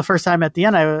 This was the first time at the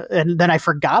end, and then I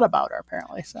forgot about her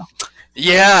apparently. So.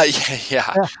 Yeah.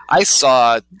 I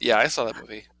saw that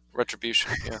movie,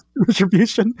 Retribution. Yeah,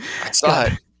 Retribution. I saw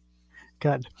it.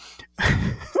 Good.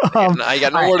 I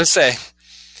got no more to say.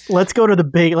 Let's go to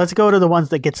the ones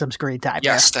that get some screen time.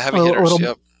 Yes, the heavy hitters.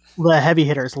 Yep. The heavy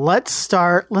hitters. Let's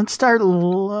start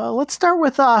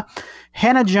with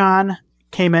Hannah John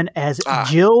came in as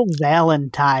Jill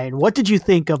Valentine. What did you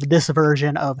think of this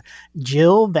version of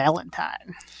Jill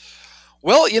Valentine?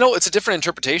 Well, it's a different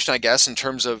interpretation, I guess, in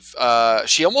terms of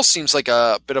she almost seems like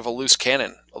a bit of a loose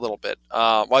cannon, a little bit.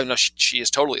 Well, no, she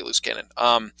is totally a loose cannon.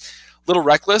 A little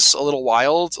reckless, a little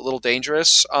wild, a little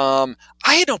dangerous. I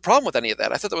had no problem with any of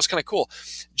that. I thought that was kind of cool.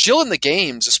 Jill in the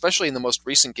games, especially in the most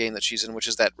recent game that she's in, which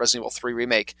is that Resident Evil 3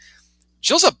 remake,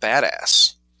 Jill's a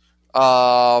badass.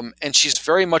 And she's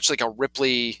very much like a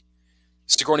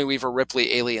Sigourney Weaver,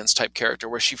 Ripley, Aliens type character,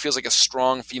 where she feels like a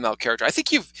strong female character. I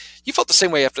think you felt the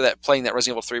same way after that playing that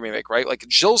Resident Evil 3 remake, right? Like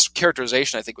Jill's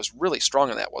characterization, I think, was really strong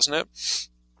in that, wasn't it?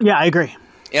 Yeah, I agree.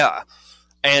 Yeah,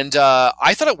 and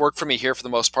I thought it worked for me here for the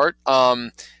most part.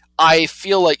 I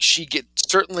feel like she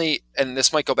certainly, and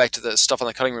this might go back to the stuff on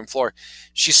the cutting room floor,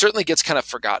 she certainly gets kind of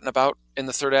forgotten about in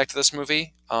the third act of this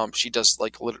movie. She does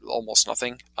like almost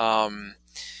nothing.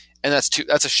 And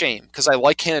that's a shame because I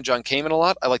like Hannah John Kamen a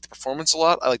lot. I like the performance a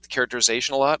lot. I like the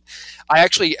characterization a lot. I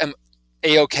actually am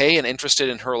A-okay and interested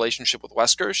in her relationship with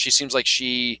Wesker. She seems like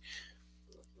she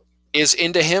is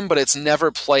into him, but it's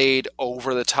never played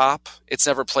over the top. It's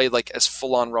never played like as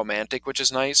full-on romantic, which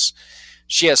is nice.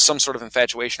 She has some sort of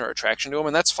infatuation or attraction to him,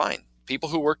 and that's fine. People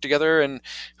who work together and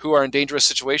who are in dangerous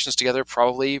situations together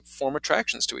probably form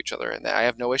attractions to each other, and I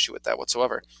have no issue with that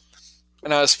whatsoever.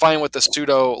 And I was fine with the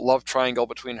pseudo love triangle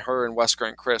between her and Wesker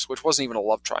and Chris, which wasn't even a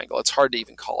love triangle. It's hard to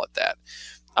even call it that.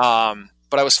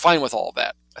 But I was fine with all of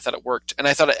that. I thought it worked. And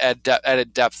I thought it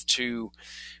added depth to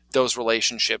those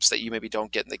relationships that you maybe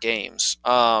don't get in the games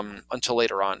until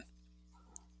later on.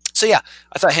 So yeah,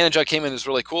 I thought Hannah John Kamen is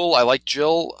really cool. I like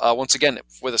Jill. Once again,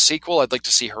 with a sequel, I'd like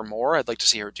to see her more. I'd like to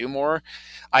see her do more.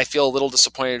 I feel a little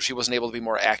disappointed if she wasn't able to be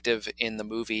more active in the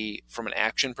movie from an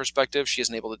action perspective. She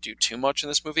isn't able to do too much in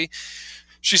this movie.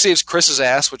 She saves Chris's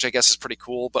ass, which I guess is pretty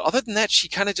cool. But other than that, she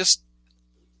kind of just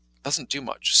doesn't do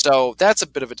much. So that's a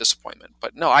bit of a disappointment.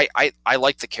 But no, I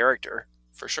like the character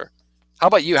for sure. How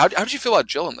about you? How did you feel about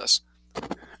Jill in this?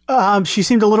 She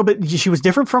seemed a little bit. She was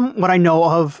different from what I know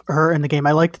of her in the game.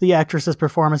 I liked the actress's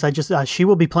performance. She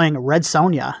will be playing Red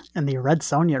Sonja in the Red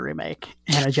Sonja remake.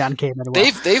 Hannah John Kamen.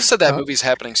 They've said that movie's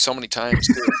happening so many times.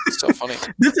 Too. It's so funny.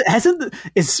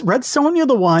 Is Red Sonja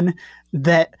the one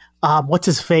that what's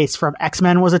his face from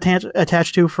X-Men was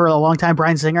attached to for a long time?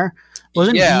 Bryan Singer.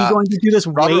 Wasn't he going to do this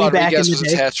Robert way Rodriguez back in the was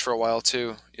day? Attached for a while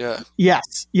too. Yeah.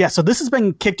 Yes. Yeah. So this has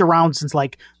been kicked around since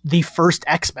like the first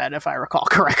X-Men, if I recall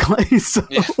correctly. So,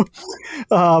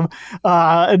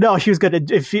 no, she was good.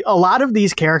 A lot of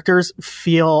these characters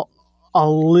feel a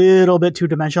little bit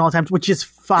two-dimensional at times, which is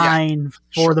fine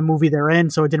for the movie they're in,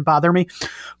 so it didn't bother me.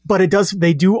 But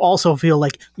they do also feel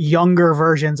like younger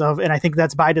versions of, and I think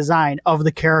that's by design, of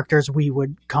the characters we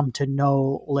would come to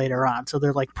know later on. So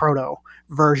they're like proto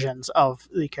versions of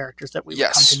the characters that we will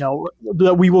come to know,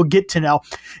 that we will get to know.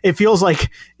 It feels like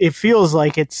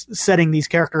it's setting these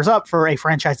characters up for a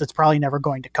franchise that's probably never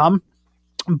going to come,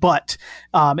 but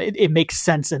it makes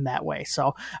sense in that way.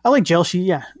 So I like Jill.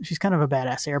 She's kind of a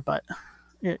badass here, but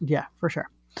yeah, for sure.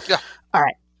 Yeah. All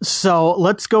right. So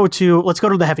let's go to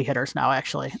the heavy hitters now.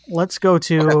 Actually, let's start with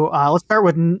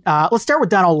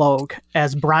Donald Logue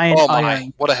as Brian. Oh my!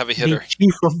 Iron, what a heavy hitter!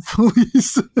 Chief of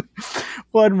Police.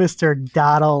 What, Mr.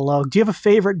 Donald Logue? Do you have a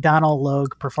favorite Donald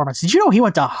Logue performance? Did you know he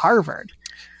went to Harvard?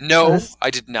 No,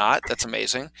 I did not. That's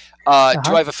amazing. Do I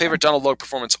have a favorite Donald Logue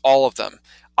performance? All of them.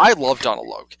 I love Donald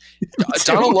Logue.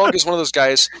 Donald Logue is one of those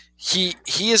guys. He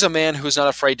is a man who's not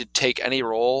afraid to take any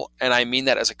role, and I mean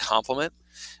that as a compliment.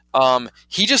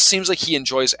 He just seems like he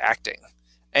enjoys acting,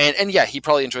 and yeah, he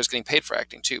probably enjoys getting paid for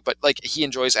acting too. But like, he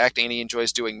enjoys acting and he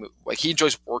enjoys he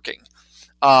enjoys working.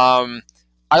 I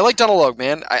like Donald Logue,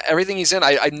 man. Everything he's in,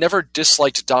 I never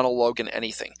disliked Donald Logue in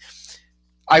anything.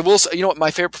 I will say, you know what?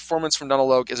 My favorite performance from Donald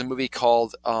Logue is a movie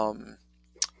called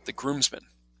The Groomsman.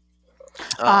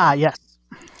 Yes.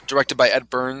 Directed by Ed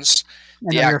Burns.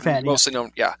 The actor, fan, mostly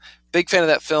known, big fan of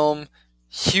that film.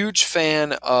 Huge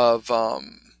fan of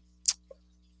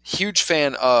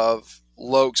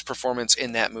Logue's performance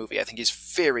in that movie. I think he's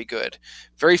very good,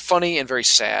 very funny, and very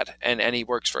sad, and he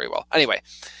works very well. Anyway,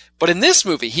 but in this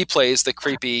movie, he plays the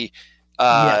creepy,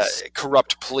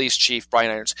 corrupt police chief,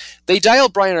 Brian Irons. They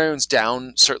dialed Brian Irons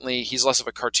down. Certainly, he's less of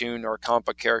a cartoon or a comic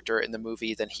book character in the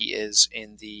movie than he is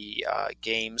in the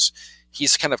games.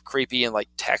 He's kind of creepy and like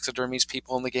taxidermies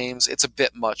people in the games. It's a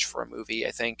bit much for a movie,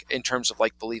 I think, in terms of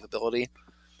like believability.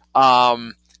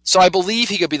 So I believe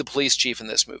he could be the police chief in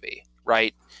this movie,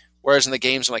 right? Whereas in the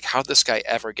games, I'm like, how'd this guy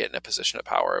ever get in a position of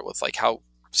power with like how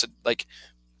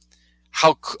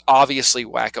obviously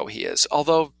wacko he is?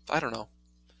 Although I don't know.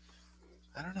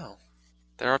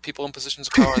 There are people in positions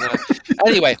of power that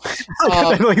anyway.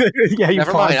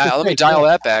 Never mind. Let me dial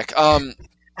that back.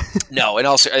 No, and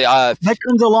also that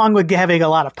comes along with having a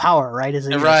lot of power, right? Is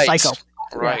it right? Psycho,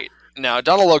 right? Yeah. Now,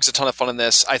 Donald Logue's a ton of fun in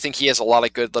this. I think he has a lot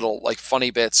of good little like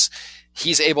funny bits.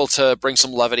 He's able to bring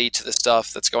some levity to the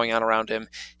stuff that's going on around him.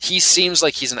 He seems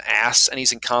like he's an ass and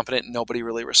he's incompetent and nobody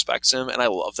really respects him, and I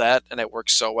love that, and it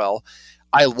works so well.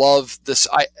 I love this.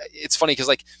 It's funny because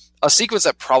like a sequence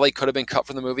that probably could have been cut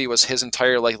from the movie was his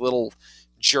entire like little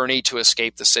journey to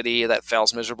escape the city that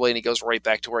fails miserably and he goes right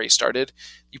back to where he started.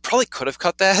 You probably could have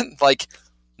cut that. Like,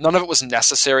 none of it was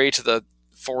necessary to the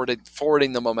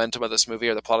forwarding the momentum of this movie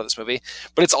or the plot of this movie,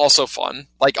 but it's also fun.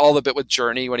 Like all the bit with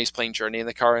Journey when he's playing Journey in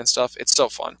the car and stuff, it's so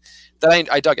fun that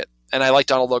I dug it, and I like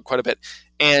Donald Logue quite a bit,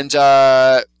 and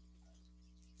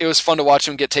it was fun to watch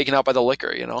him get taken out by the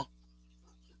liquor, you know.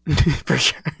 For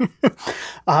sure.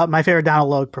 My favorite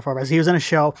Donald Logue performance. He was in a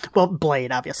show, well,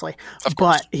 Blade, obviously,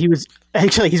 but he's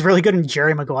really good in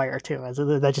Jerry Maguire too.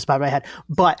 That just popped in my head.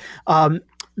 But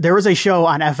there was a show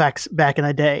on FX back in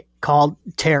the day called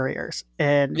Terriers,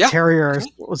 and Terriers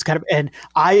was kind of, and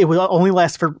it was only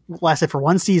lasted for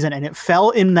one season, and it fell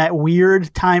in that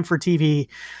weird time for TV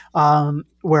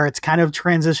where it's kind of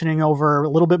transitioning over a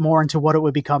little bit more into what it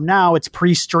would become now. It's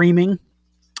pre-streaming.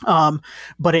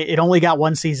 But it only got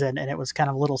one season, and it was kind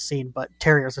of a little scene. But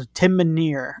Terriers, Tim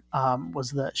Minear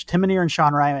Tim Minear and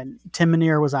Sean Ryan. Tim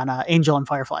Minear was on Angel and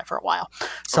Firefly for a while,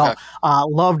 so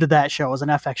loved that show. It was an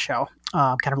FX show,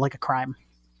 kind of like a crime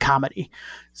comedy.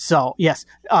 So yes,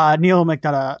 Neil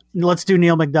McDonough. Let's do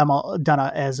Neil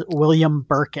McDonough as William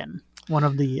Birkin, one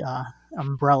of the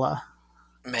Umbrella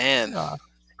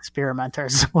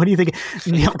experimenters. What do you think,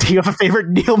 Neil? Do you have a favorite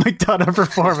Neil McDonough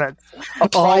performance?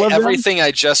 Apply everything I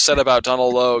just said about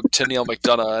Donald Logue to Neil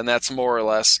McDonough, and that's more or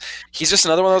less. He's just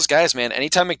another one of those guys, man.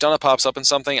 Anytime McDonough pops up in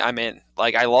something, I'm in.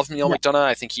 Like, I love Neil McDonough.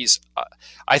 I think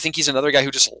he's another guy who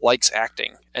just likes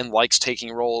acting and likes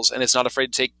taking roles, and is not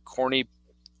afraid to take corny,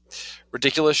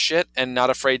 ridiculous shit, and not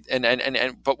afraid,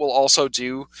 but will also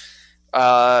do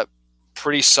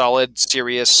pretty solid,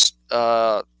 serious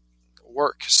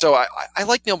work. So I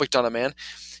like Neil McDonough, man.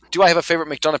 Do I have a favorite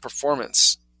McDonough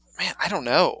performance? Man, I don't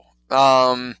know.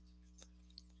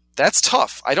 That's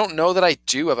tough. I don't know that I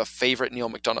do have a favorite Neil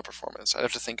McDonough performance. I'd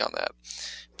have to think on that.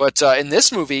 But in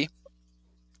this movie,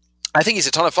 I think he's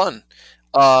a ton of fun.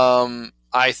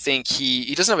 I think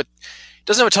he doesn't have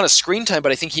a ton of screen time,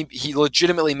 but I think he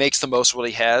legitimately makes the most of what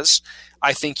he has.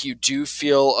 I think you do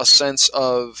feel a sense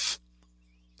of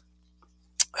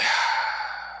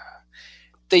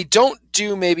they don't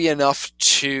do maybe enough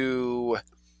to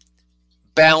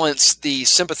balance the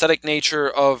sympathetic nature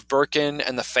of Birkin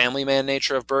and the family man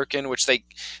nature of Birkin, which they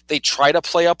try to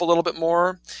play up a little bit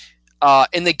more.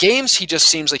 In the games, he just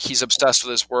seems like he's obsessed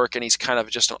with his work, and he's kind of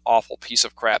just an awful piece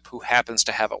of crap who happens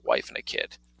to have a wife and a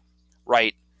kid,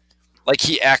 right? Like,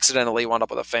 he accidentally wound up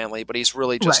with a family, but he's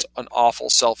really just an awful,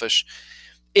 selfish.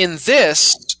 In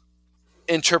this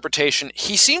interpretation,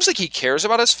 he seems like he cares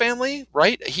about his family,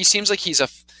 right? He seems like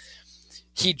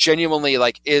he genuinely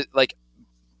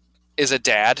is a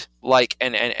dad,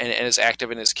 and is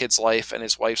active in his kid's life and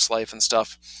his wife's life and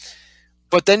stuff.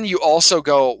 But then you also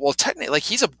go, well, technically, like,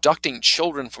 he's abducting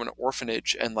children from an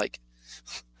orphanage and, like,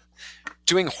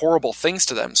 doing horrible things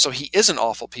to them. So he is an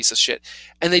awful piece of shit.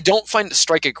 And they don't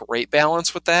strike a great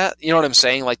balance with that. You know what I'm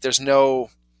saying? Like, there's no...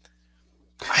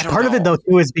 Part of it, though,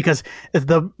 too, is because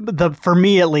the for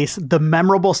me at least, the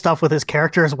memorable stuff with his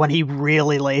character is when he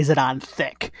really lays it on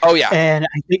thick. Oh yeah, and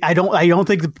I don't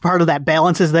think part of that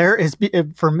balance is there, is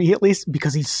for me at least,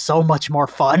 because he's so much more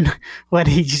fun when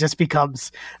he just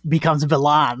becomes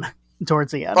Villan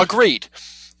towards the end. Agreed.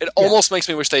 It almost makes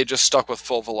me wish they had just stuck with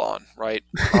full Villan, right?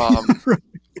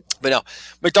 But no,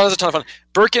 McDonough's a ton of fun.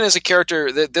 Birkin is a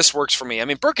character this works for me. I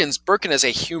mean, Birkin as a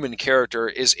human character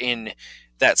is in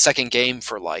that second game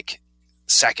for like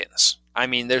seconds. I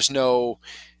mean,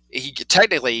 he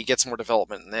gets more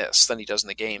development in this than he does in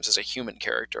the games as a human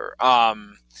character.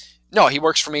 No, he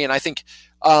works for me, and I think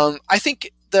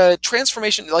the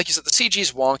transformation, like you said, the CG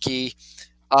is wonky,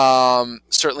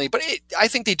 certainly, but I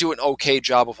think they do an okay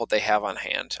job of what they have on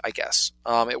hand. I guess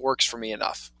it works for me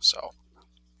enough. So.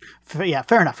 Yeah,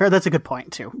 fair enough. That's a good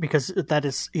point too, because that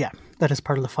is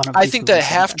part of the fun of. I think the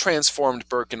half transformed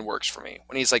Birkin works for me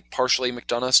when he's like partially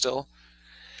McDonough still.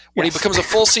 When he becomes a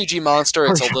full CG monster,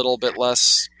 it's a little bit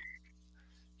less,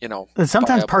 Sometimes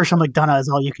viable. Partial McDonough is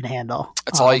all you can handle.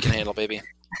 That's all you can handle, baby.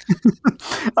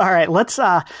 All right, let's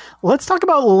talk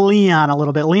about Leon a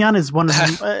little bit. Leon is one of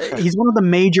he's one of the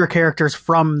major characters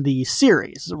from the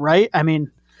series, right? I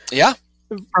mean, yeah.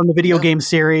 From the video game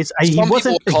series. Some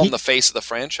people would call him the face of the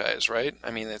franchise, right?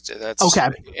 I mean, that's okay.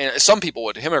 And some people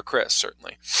would, him or Chris,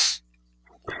 certainly.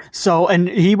 So, and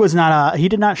he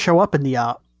did not show up in the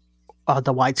Paul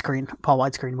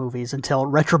widescreen movies until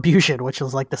Retribution, which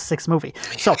was like the 6th movie.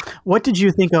 So, what did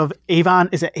you think of Avon?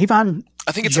 Is it Avon?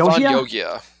 I think it's Avon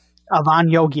Yogia. Avon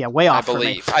Yogia, way off. I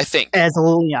believe. I think as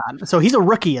Leon. So he's a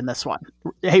rookie in this one.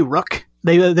 Hey, Rook.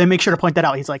 They make sure to point that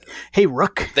out. He's like, "Hey,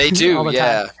 Rook." They do,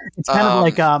 yeah. Time. It's kind of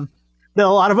like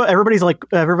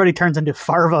everybody turns into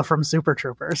Farva from Super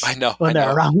Troopers. I know when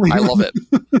they're around. Leon. I love it.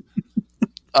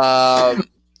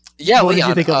 Yeah, what Leon. Did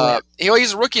you think of Leon?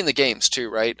 He's a rookie in the games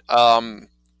too, right? And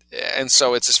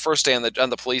so it's his first day on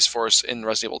the police force in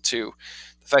Resident Evil 2.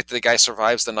 The fact that the guy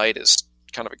survives the night is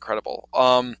kind of incredible.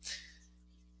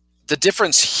 The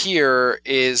difference here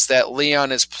is that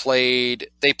Leon is played.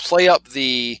 They play up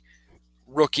the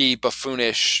rookie,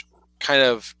 buffoonish, kind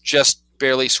of just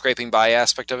barely scraping by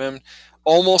aspect of him,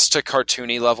 almost to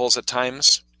cartoony levels at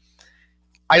times.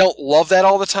 I don't love that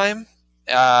all the time.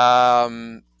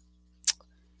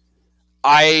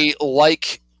 I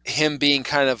like him being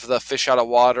kind of the fish out of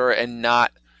water and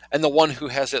the one who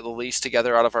has it the least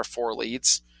together out of our 4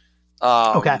 leads.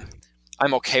 Okay.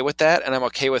 I'm okay with that, and I'm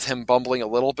okay with him bumbling a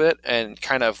little bit and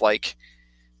kind of like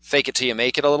fake it till you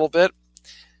make it a little bit.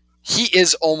 He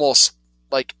is almost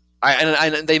like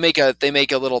they make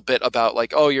a little bit about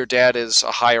like, oh, your dad is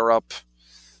a higher up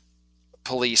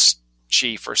police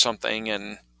chief or something,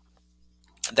 and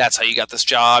that's how you got this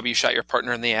job. You shot your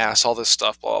partner in the ass, all this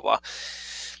stuff, blah, blah, blah.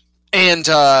 And,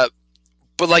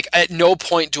 but like at no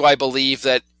point do I believe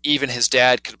that even his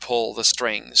dad could pull the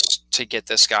strings to get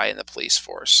this guy in the police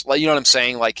force. Like, you know what I'm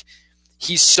saying? Like,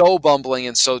 he's so bumbling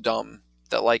and so dumb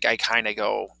that like, I kind of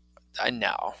go,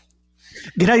 no.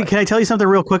 Can I tell you something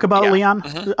real quick about Leon?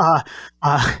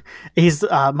 Mm-hmm. He's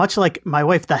much like my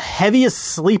wife, the heaviest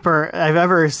sleeper I've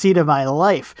ever seen in my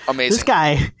life. Amazing.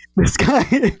 This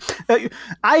guy.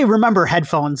 I remember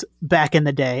headphones back in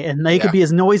the day, and they could be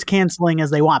as noise canceling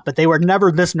as they want, but they were never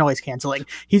this noise canceling.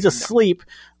 He's asleep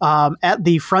at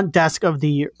the front desk of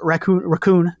the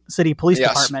Raccoon City Police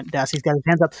Department desk. He's got his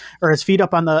hands up or his feet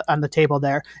up on the table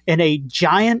there, in a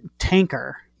giant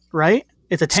tanker. Right?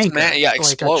 It's a tanker.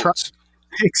 Explodes.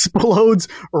 Explodes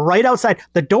right outside.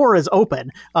 The door is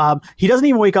open. He doesn't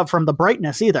even wake up from the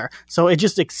brightness either. So it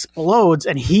just explodes,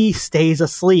 and he stays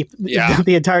asleep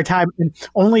the entire time. And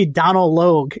only Donald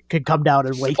Logue could come down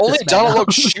and wake. Only Donald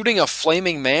Logue shooting a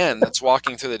flaming man that's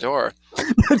walking through the door.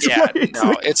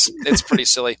 It's pretty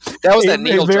silly. That was that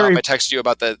needle drop I texted you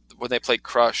about when they played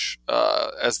Crush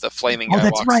as the flaming guy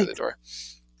walks through the door.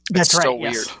 That's it's right. so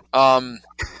Yes. weird.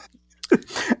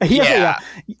 He has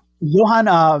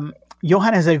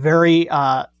Johan has a very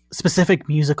specific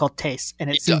musical taste, and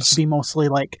it seems to be mostly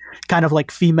like kind of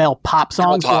like female pop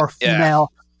songs or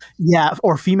female,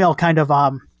 or female kind of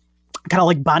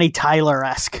like Bonnie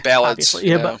Tyler-esque ballads.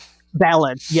 obviously. But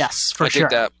ballad, yes, for sure. I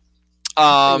dig that.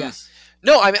 Yes.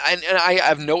 No, I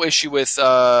have no issue with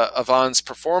Yvonne's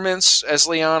performance as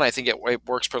Leon. I think it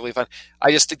works perfectly fine.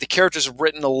 I just think the character's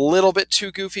written a little bit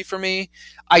too goofy for me.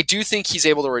 I do think he's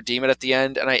able to redeem it at the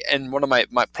end, and one of my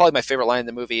probably my favorite line in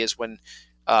the movie is when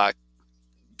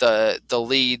the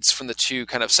leads from the two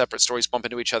kind of separate stories bump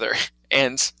into each other,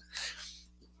 and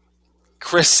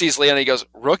Chris sees Leon and he goes,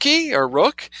 "Rookie or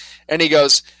Rook?" And he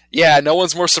goes, "Yeah, no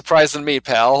one's more surprised than me,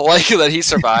 pal." Like that he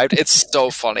survived. It's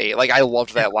so funny. Like I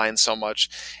loved that line so much.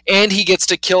 And he gets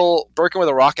to kill Birkin with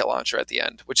a rocket launcher at the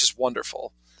end, which is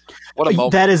wonderful. What a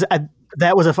moment!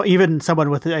 That was even someone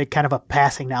with a kind of a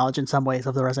passing knowledge in some ways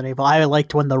of the Resident Evil. I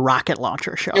liked when the rocket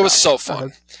launcher showed up. It was so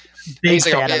fun. Big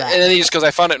fan of that. And then he just goes,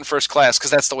 "I found it in first class," because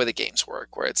that's the way the games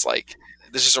work, where it's like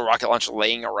there's just a rocket launcher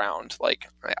laying around. Like,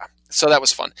 yeah. So that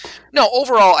was fun. No,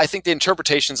 overall, I think the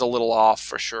interpretation's a little off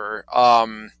for sure.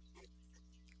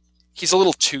 He's a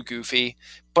little too goofy,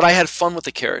 but I had fun with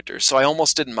the character, so I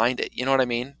almost didn't mind it. You know what I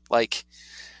mean? Like,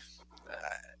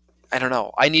 I don't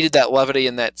know. I needed that levity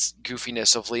and that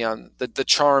goofiness of Leon. The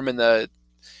charm and the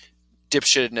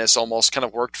dipshittedness almost kind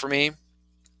of worked for me,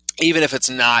 even if it's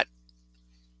not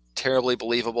terribly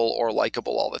believable or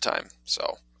likable all the time.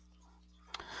 So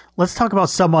let's talk about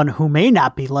someone who may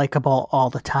not be likable all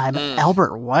the time.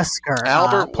 Albert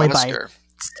Wesker. Played by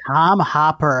Tom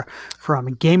Hopper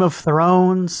from Game of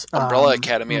Thrones. Umbrella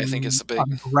Academy, I think is the big...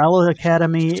 Umbrella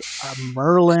Academy.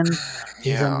 Merlin.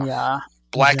 He's in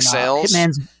Black Sails.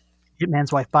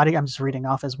 Hitman's Wife Body. I'm just reading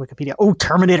off his Wikipedia. Oh,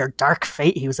 Terminator Dark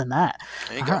Fate. He was in that.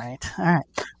 There you go. All right.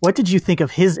 What did you think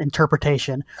of his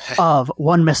interpretation of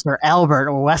one Mr. Albert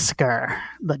Wesker,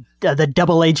 the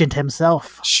double agent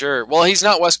himself? Sure. Well, he's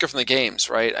not Wesker from the games,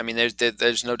 right? I mean,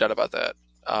 there's no doubt about that.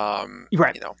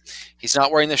 Right. You know, he's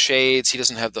not wearing the shades. He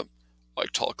doesn't have the I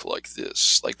talk like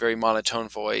this, like very monotone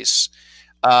voice.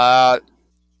 Yeah,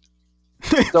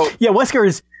 Wesker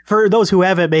is, for those who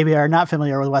haven't maybe are not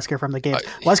familiar with Wesker from the game,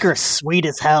 Wesker is sweet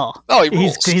as hell. Oh, he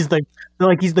rules. He's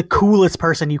the coolest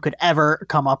person you could ever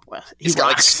come up with. He's got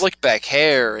like slick back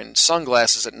hair and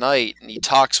sunglasses at night, and he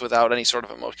talks without any sort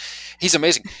of emotion. He's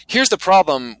amazing. Here's the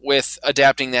problem with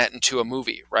adapting that into a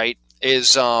movie, right?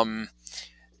 Is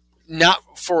not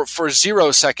for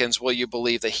 0 seconds will you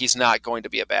believe that he's not going to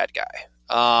be a bad guy.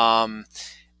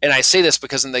 And I say this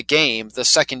because in the game, the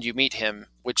second you meet him,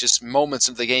 which is moments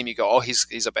of the game, you go, "Oh,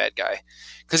 he's a bad guy,"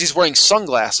 because he's wearing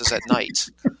sunglasses at night,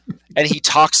 and he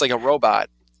talks like a robot,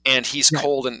 and he's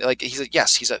cold, and like he's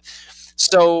a.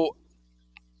 So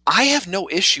I have no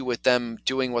issue with them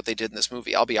doing what they did in this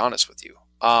movie. I'll be honest with you.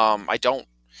 I don't.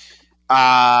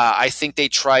 I think they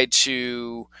tried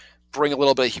to bring a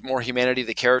little bit more humanity to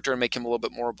the character and make him a little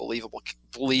bit more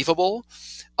believable.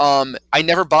 I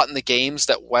never bought in the games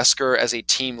that Wesker as a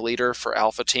team leader for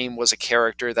Alpha Team was a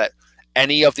character that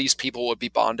any of these people would be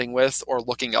bonding with or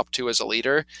looking up to as a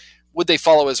leader. Would they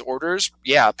follow his orders?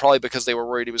 Yeah, probably because they were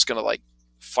worried he was going to like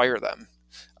fire them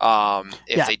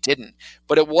if they didn't.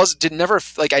 But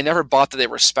I never bought that they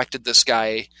respected this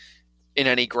guy in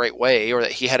any great way or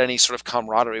that he had any sort of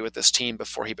camaraderie with this team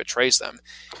before he betrays them.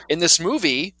 In this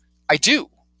movie, I do.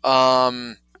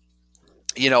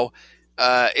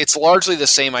 It's largely the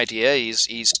same idea.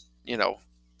 He's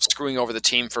screwing over the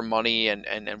team for money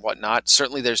and whatnot.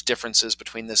 Certainly there's differences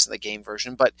between this and the game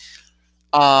version, but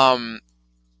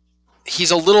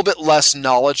he's a little bit less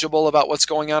knowledgeable about what's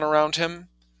going on around him.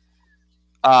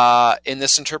 In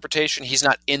this interpretation, he's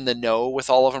not in the know with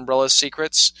all of Umbrella's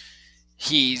secrets.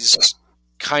 He's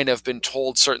kind of been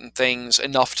told certain things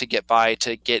enough to get by,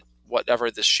 to get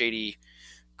whatever this shady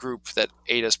group that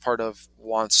Ada's part of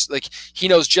wants. Like, he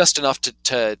knows just enough to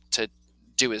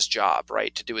do his job,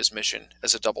 right? To do his mission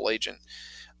as a double agent.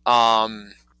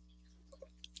 I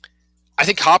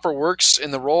think Hopper works in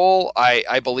the role.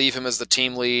 I believe him as the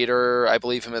team leader. I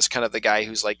believe him as kind of the guy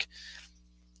who's like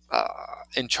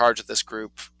in charge of this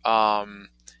group.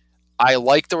 I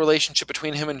like the relationship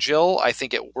between him and Jill. I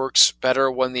think it works better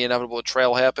when the inevitable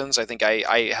betrayal happens. I think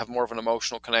I have more of an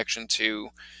emotional connection to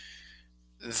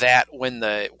that when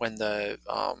the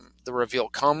reveal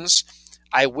comes.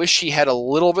 I wish he had a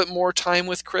little bit more time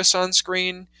with Chris on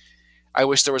screen. I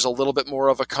wish there was a little bit more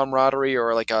of a camaraderie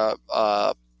or like a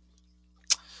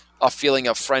feeling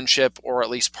of friendship or at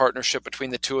least partnership between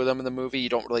the two of them in the movie. You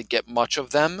don't really get much of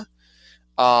them.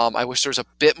 I wish there was a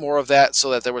bit more of that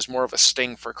so that there was more of a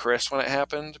sting for Chris when it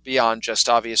happened, beyond just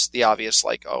the obvious,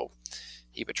 like, oh,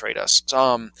 he betrayed us.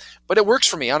 But it works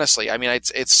for me, honestly. I mean,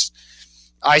 it's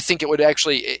I think it would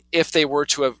actually, if they were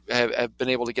to have been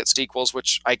able to get sequels,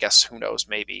 which I guess, who knows,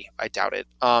 maybe, I doubt it.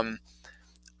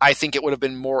 I think it would have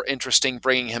been more interesting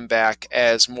bringing him back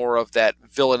as more of that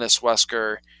villainous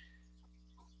Wesker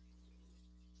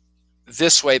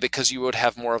this way, because you would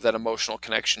have more of that emotional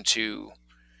connection to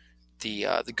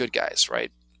the good guys,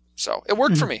 right? So it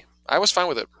worked for me. I was fine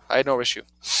with it. I had no issue.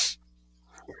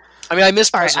 I mean, I miss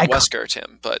President Wesker,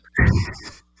 Tim, but...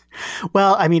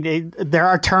 Well, I mean, there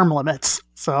are term limits,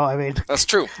 so I mean... That's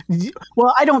true.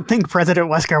 Well, I don't think President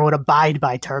Wesker would abide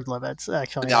by term limits,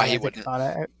 actually. No, he wouldn't.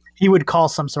 He would call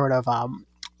some sort of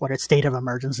state of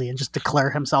emergency and just declare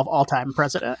himself all-time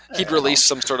president. He'd release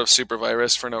some sort of super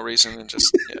virus for no reason and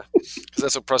just, yeah. Because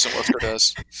that's what President Wesker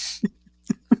does.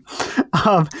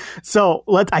 So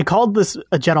I called this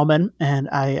a gentleman, and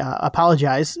I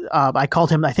apologize. I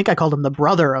think I called him the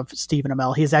brother of Stephen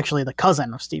Amell. He's actually the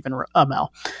cousin of Stephen Amell.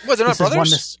 What, they're not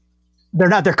brothers? They're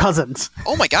not, they're cousins.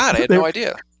 Oh my God, I had no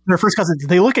idea. They're first cousins.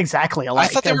 They look exactly alike. I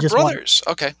thought they were brothers.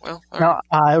 Okay, well. No,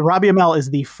 Robbie Amell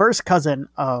is the first cousin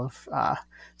of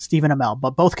Stephen Amell,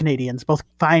 but both Canadians, both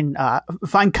fine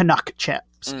Canuck chaps.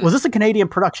 Was this a Canadian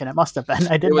production? It must have been.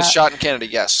 It was shot in Canada,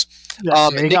 yes.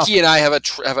 Nikki and I have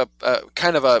a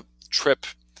kind of a trip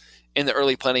in the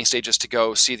early planning stages to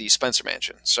go see the Spencer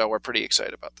Mansion, so we're pretty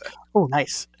excited about that. Oh,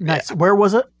 nice. Yeah. Where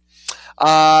was it?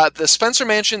 The Spencer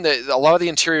Mansion, a lot of the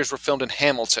interiors were filmed in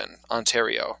Hamilton,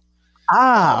 Ontario.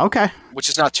 Okay. Which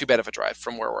is not too bad of a drive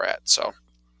from where we're at, so.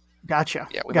 Gotcha.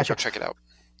 Yeah, we might go check it out.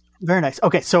 Very nice.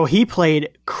 Okay, so he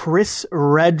played Chris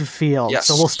Redfield. Yes.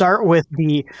 So we'll start with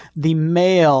the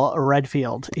male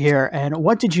Redfield here. And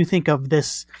what did you think of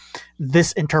this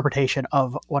interpretation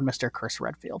of one Mr. Chris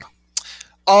Redfield?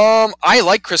 I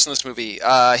like Chris in this movie.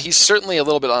 He's certainly a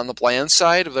little bit on the bland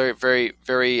side. Very, very,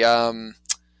 very.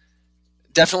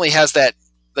 Definitely has that,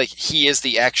 like, he is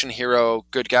the action hero,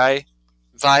 good guy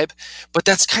vibe. But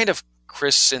that's kind of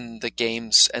Chris in the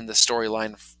games and the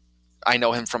storyline. I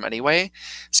know him from anyway,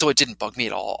 so it didn't bug me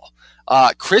at all.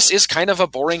 Chris is kind of a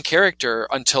boring character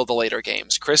until the later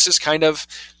games. Chris is kind of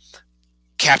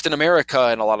Captain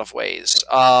America in a lot of ways,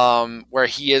 where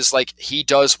he is like, he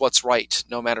does what's right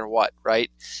no matter what,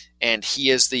 right? And he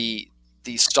is the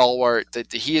stalwart,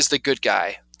 he is the good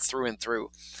guy through and through.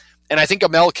 And I think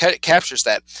Amell captures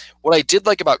that. What I did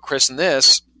like about Chris in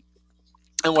this,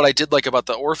 and what I did like about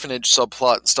the orphanage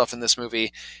subplot and stuff in this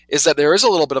movie, is that there is a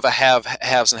little bit of a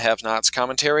haves and have-nots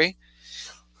commentary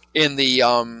in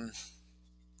the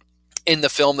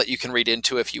film that you can read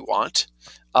into if you want.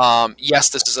 Yes,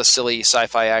 this is a silly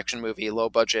sci-fi action movie,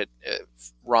 low-budget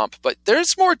romp, but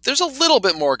there's a little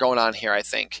bit more going on here, I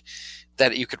think,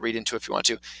 that you could read into if you want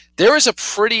to. There is a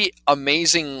pretty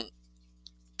amazing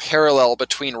parallel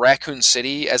between Raccoon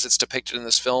City, as it's depicted in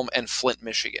this film, and Flint,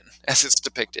 Michigan, as it's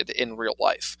depicted in real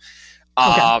life.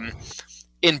 Okay.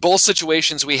 In both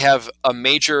situations, we have a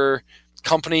major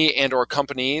company and or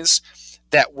companies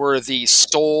that were the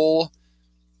sole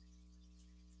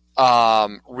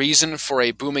reason for a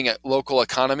booming local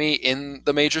economy in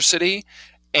the major city,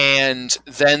 and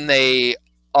then they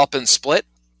up and split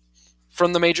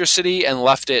from the major city and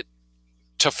left it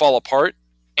to fall apart,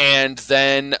 and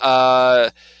then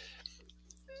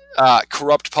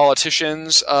corrupt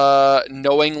politicians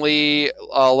knowingly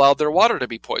allowed their water to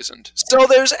be poisoned. So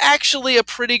there's actually a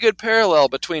pretty good parallel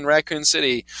between Raccoon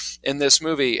City in this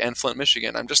movie and Flint,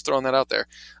 Michigan. I'm just throwing that out there.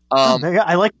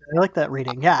 I like that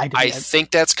reading. Yeah, I think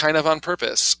that's kind of on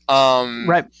purpose.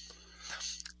 Right.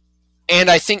 And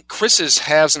I think Chris's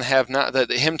haves and have not,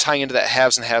 him tying into that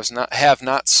haves and have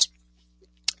nots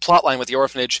plotline with the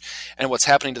orphanage and what's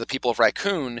happening to the people of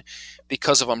Raccoon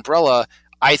because of Umbrella.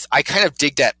 I kind of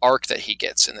dig that arc that he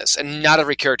gets in this, and not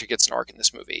every character gets an arc in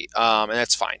this movie, and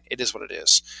that's fine. It is what it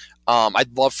is.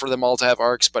 I'd love for them all to have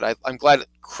arcs, but I'm glad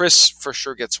Chris for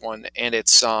sure gets one, and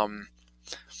it's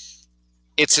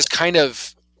his kind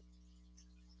of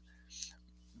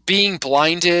being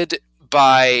blinded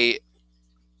by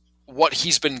what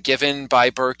he's been given by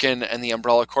Birkin and the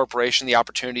Umbrella Corporation, the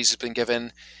opportunities he's been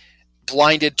given,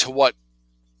 blinded to what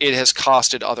it has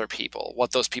costed other people,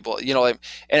 what those people, and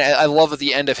I love at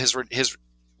the end of his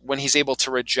when he's able to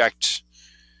reject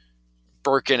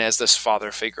Birkin as this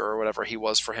father figure or whatever he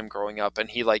was for him growing up,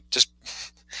 and he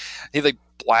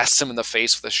blasts him in the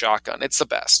face with a shotgun. It's the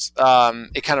best.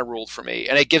 It kind of ruled for me,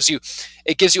 and it gives you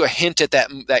a hint at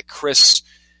that Chris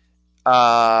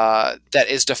that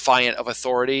is defiant of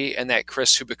authority, and that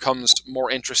Chris who becomes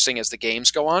more interesting as the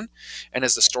games go on and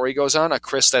as the story goes on. A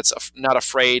Chris that's not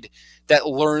afraid, that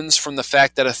learns from the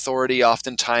fact that authority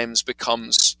oftentimes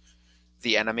becomes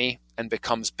the enemy and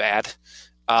becomes bad.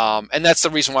 And that's the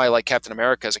reason why I like Captain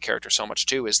America as a character so much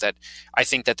too, is that I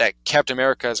think that Captain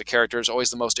America as a character is always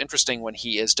the most interesting when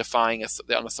he is defying an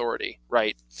authority,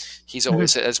 right? He's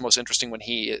always as most interesting when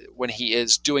he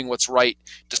is doing what's right,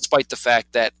 despite the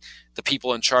fact that the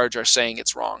people in charge are saying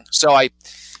it's wrong. So I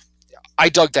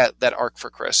dug that arc for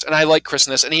Chris, and I like Chris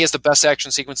in this, and he has the best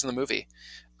action sequence in the movie.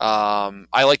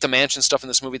 I like the mansion stuff in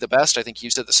this movie the best. I think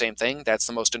you said the same thing. That's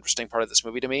the most interesting part of this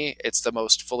movie to me. It's the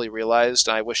most fully realized,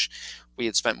 and I wish we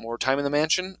had spent more time in the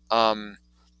mansion,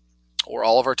 or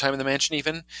all of our time in the mansion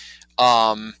even.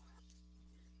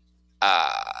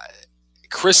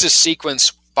 Chris's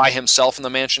sequence by himself in the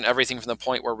mansion, everything from the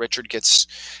point where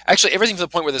everything from the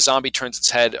point where the zombie turns its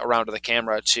head around to the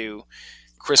camera to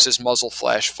Chris's muzzle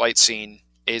flash fight scene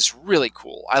is really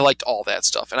cool. I liked all that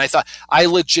stuff, and I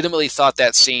legitimately thought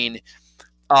that scene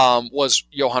was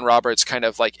Johan Roberts kind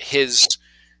of like his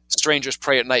Strangers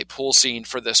Pray at Night pool scene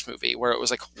for this movie, where it was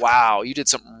like, wow, you did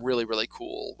something really, really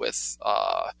cool with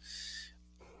a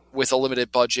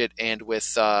limited budget and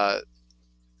with. I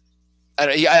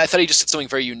thought he just did something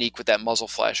very unique with that muzzle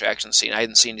flash action scene. I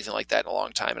hadn't seen anything like that in a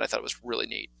long time, and I thought it was really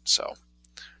neat. So,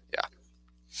 yeah.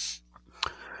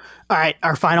 All right,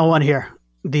 our final one here.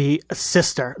 The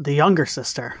younger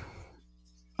sister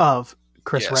of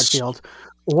Chris Redfield,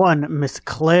 one Miss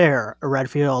Claire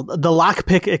Redfield, the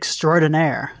lockpick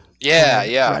extraordinaire.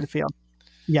 Yeah. Redfield.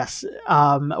 Yes.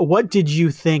 What did you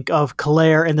think of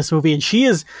Claire in this movie? And she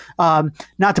is,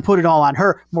 not to put it all on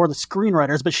her, more the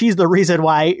screenwriters, but she's the reason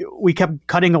why we kept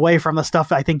cutting away from the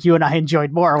stuff I think you and I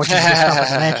enjoyed more, which is the stuff with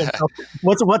the mansion.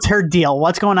 So what's her deal?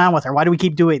 What's going on with her? Why do we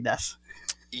keep doing this?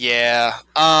 Yeah.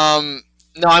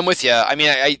 No, I'm with you. I mean,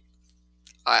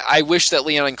 I wish that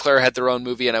Leon and Claire had their own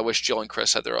movie, and I wish Jill and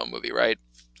Chris had their own movie, right?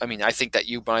 I mean, I think that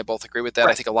you and I both agree with that.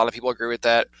 Right. I think a lot of people agree with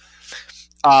that.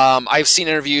 I've seen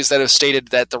interviews that have stated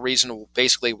that the reason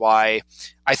basically why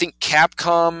I think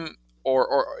Capcom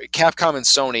or Capcom and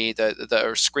Sony,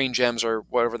 the Screen Gems or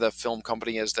whatever the film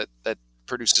company is that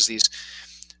produces these,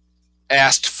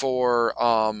 asked for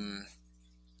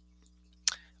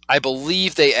I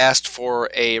believe they asked for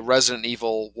a Resident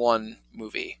Evil 1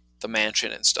 movie, The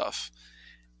Mansion and stuff.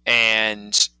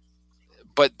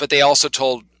 But they also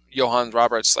told Johan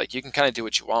Roberts, like, you can kind of do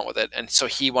what you want with it. And so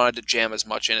he wanted to jam as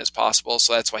much in as possible,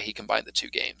 so that's why he combined the two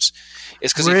games.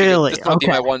 It's because he figured this might be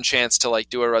my one chance to, like,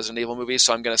 do a Resident Evil movie,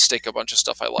 so I'm going to stick a bunch of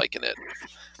stuff I like in it.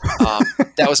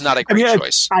 That was not a great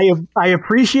choice. I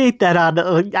appreciate that on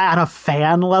a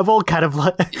fan level, kind of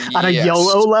like on a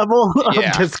YOLO level,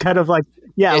 just kind of like,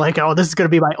 this is going to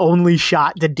be my only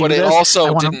shot to do this. But it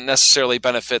also didn't necessarily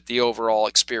benefit the overall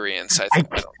experience, I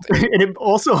don't think. And it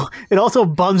also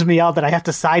bums me out that I have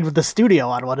to side with the studio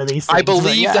on one of these things. I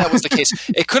believe that was the case.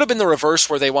 It could have been the reverse,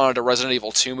 where they wanted a Resident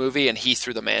Evil 2 movie and he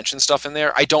threw the mansion stuff in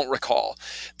there. I don't recall.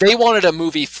 They wanted a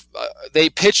movie. They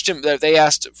pitched him. They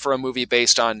asked for a movie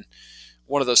based on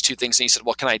one of those two things, and he said,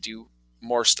 well, can I do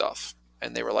more stuff?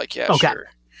 And they were like, yeah, sure.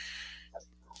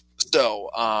 So,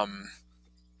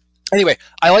 anyway,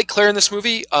 I like Claire in this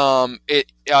movie.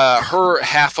 Her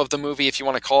half of the movie, if you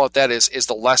want to call it that, is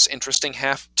the less interesting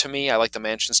half to me. I like the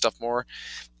mansion stuff more.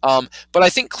 But I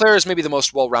think Claire is maybe the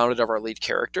most well-rounded of our lead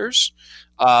characters.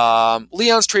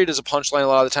 Leon's treated as a punchline a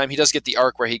lot of the time. He does get the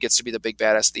arc where he gets to be the big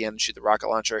badass at the end and shoot the rocket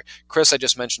launcher. Chris, I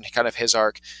just mentioned kind of his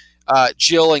arc.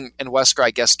 Jill and Wesker,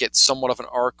 I guess, get somewhat of an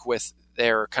arc with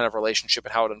their kind of relationship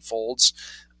and how it unfolds.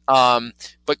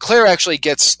 But Claire actually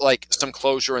gets like some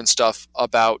closure and stuff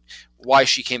about why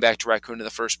she came back to Raccoon in the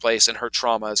first place and her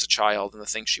trauma as a child and the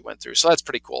things she went through. So that's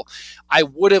pretty cool. I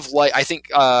think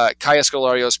Kaya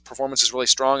Scolario's performance is really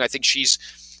strong. I think she's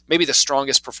maybe the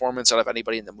strongest performance out of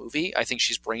anybody in the movie. I think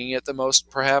she's bringing it the most,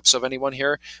 perhaps, of anyone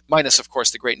here, minus, of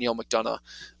course, the great Neil McDonough.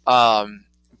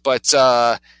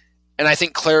 And I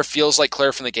think Claire feels like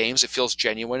Claire from the games. It feels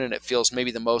genuine, and it feels maybe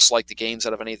the most like the games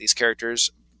out of any of these characters,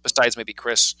 besides maybe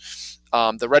Chris.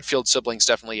 The Redfield siblings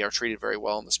definitely are treated very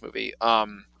well in this movie.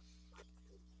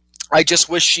 I just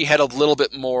wish she had a little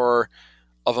bit more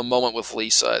of a moment with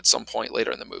Lisa at some point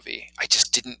later in the movie. I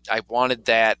wanted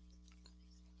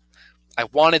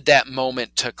that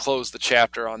moment to close the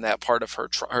chapter on that part of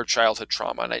her childhood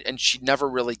trauma, and she never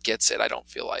really gets it, I don't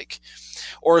feel like.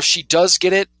 Or if she does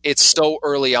get it, it's so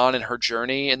early on in her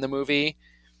journey in the movie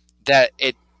that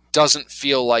it doesn't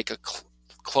feel like a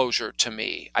closure to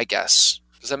me, I guess.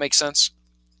 Does that make sense?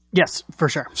 Yes, for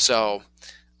sure. So,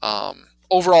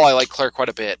 overall, I like Claire quite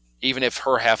a bit. even if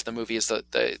her half of the movie is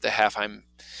the half I'm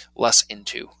less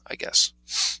into, I guess.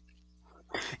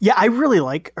 Yeah, I really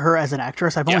like her as an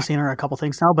actress. I've only seen her in a couple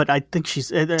things now, but I think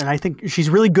she's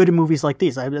really good in movies like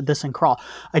these. This and Crawl.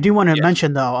 I do want to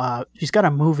mention though, she's got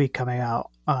a movie coming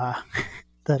out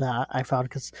that I found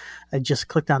because I just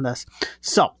clicked on this.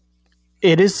 So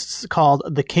it is called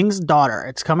The King's Daughter.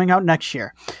 It's coming out next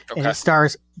year, and it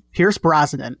stars Pierce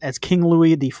Brosnan as King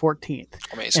Louis XIV.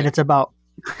 Amazing. And it's about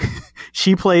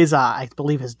she plays I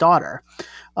believe his daughter,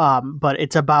 but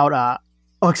it's about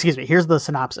oh, excuse me. Here's the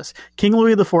synopsis. King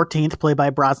Louis XIV, played by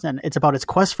Brosnan, it's about his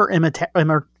quest for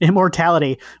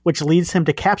immortality, which leads him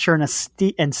to capture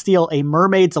and steal a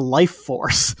mermaid's life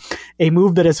force, a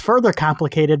move that is further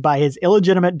complicated by his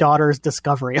illegitimate daughter's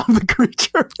discovery of the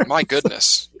creature. My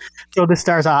goodness. So this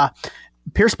stars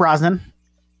Pierce Brosnan,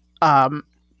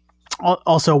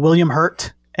 also William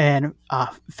Hurt, and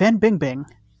Fan Bingbing.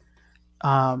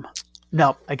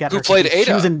 No, I got who her. Played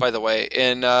Ada, by the way,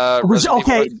 in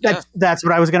okay, that's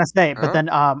what I was going to say. But then,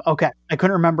 okay, I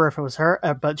couldn't remember if it was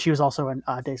her, but she was also in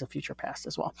Days of Future Past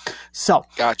as well. So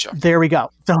gotcha. There we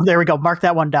go. Mark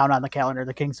that one down on the calendar,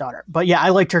 The King's Daughter. But yeah,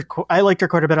 I liked her quite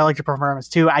a bit. I liked her performance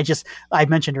too. I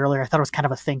mentioned earlier, I thought it was kind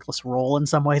of a thankless role in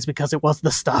some ways because it was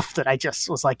the stuff that I just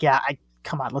was like,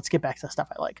 come on, let's get back to the stuff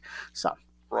I like. So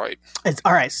right, it's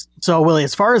all right. So Willie,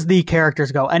 as far as the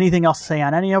characters go, anything else to say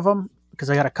on any of them? Because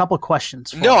I got a couple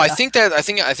questions. No, I think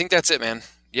that's it, man.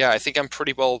 Yeah, I think I'm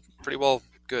pretty well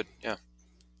good. Yeah.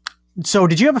 So,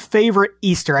 did you have a favorite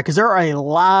Easter egg? Because there are a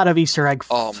lot of Easter eggs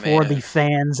for the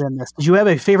fans in this. Did you have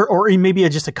a favorite, or maybe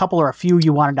just a couple or a few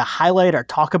you wanted to highlight or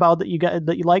talk about that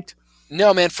you liked?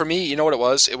 No, man. For me, you know what it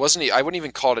was? It wasn't. I wouldn't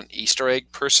even call it an Easter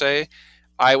egg per se.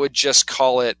 I would just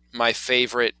call it my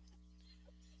favorite.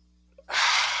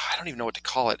 I don't even know what to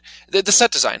call it. The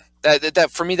set design. That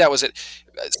for me, that was it.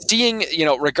 Seeing,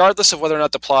 regardless of whether or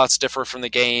not the plots differ from the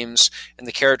games and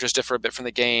the characters differ a bit from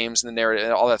the games and the narrative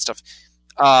and all that stuff.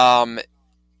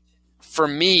 For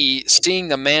me, seeing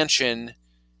the mansion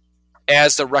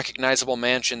as the recognizable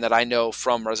mansion that I know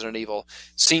from Resident Evil,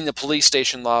 seeing the police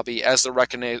station lobby as the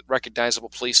recognizable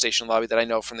police station lobby that I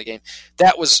know from the game,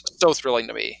 that was so thrilling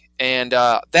to me. And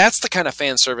that's the kind of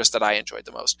fan service that I enjoyed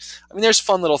the most. I mean, there's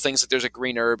fun little things, like there's a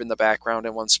green herb in the background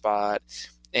in one spot.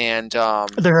 And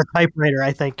there's a typewriter,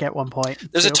 I think, at one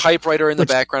point. There's a typewriter in the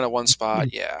background at one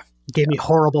spot, yeah. Gave me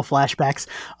horrible flashbacks.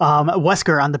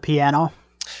 Wesker on the piano.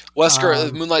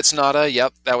 Wesker, Moonlight Sonata,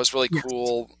 yep, that was really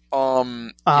cool.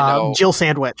 Jill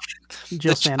Sandwich.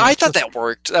 I thought that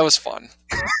worked. That was fun.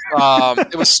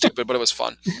 It was stupid, but it was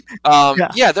fun.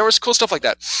 Yeah, there was cool stuff like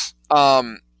that.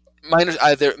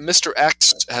 Mr.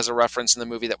 X has a reference in the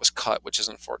movie that was cut, which is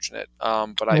unfortunate.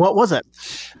 But what was it?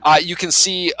 You can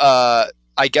see,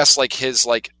 I guess, like his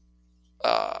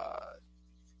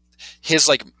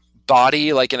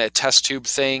body, like in a test tube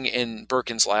thing in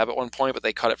Birkin's lab at one point, but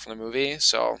they cut it from the movie.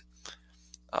 So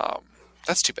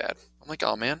that's too bad. I'm like,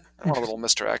 oh man, I want a little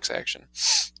Mr. X action.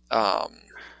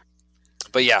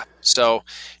 But yeah, so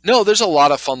no, there's a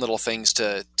lot of fun little things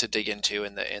to dig into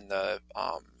in the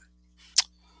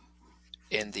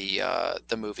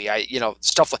movie.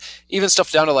 Stuff like, even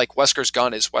stuff down to like Wesker's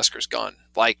gun is Wesker's gun.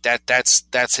 Like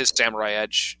that's his Samurai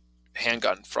Edge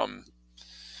handgun from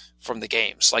the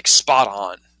games. Like spot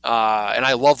on. And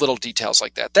I love little details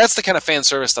like that. That's the kind of fan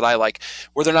service that I like,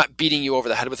 where they're not beating you over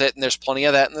the head with it, and there's plenty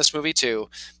of that in this movie too.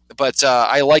 But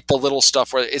I like the little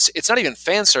stuff where it's not even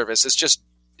fan service. It's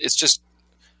just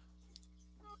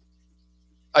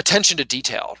attention to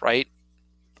detail, right?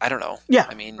 I don't know. Yeah,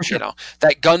 I mean, sure.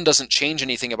 That gun doesn't change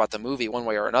anything about the movie one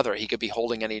way or another. He could be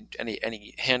holding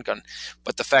any handgun,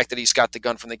 but the fact that he's got the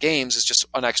gun from the games is just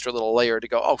an extra little layer to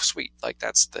go, oh, sweet. Like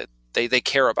they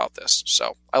care about this.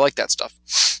 So I like that stuff.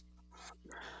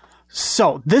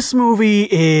 So this movie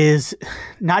is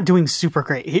not doing super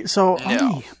great. So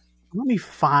let me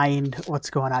find what's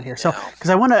going on here. So, because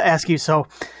I want to ask you,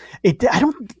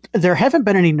 there haven't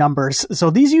been any numbers. So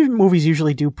these movies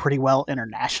usually do pretty well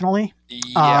internationally.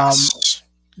 Yes.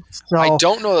 So I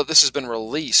don't know that this has been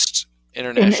released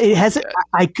internationally. It has.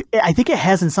 I think it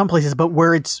has in some places, but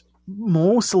where it's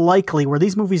most likely where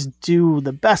these movies do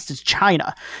the best is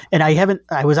China. And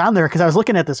I was on there because I was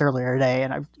looking at this earlier today,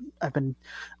 and I've been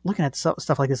looking at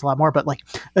stuff like this a lot more, but like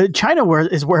China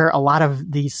is where a lot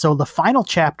of these, so the final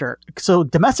chapter, so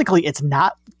domestically it's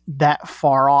not that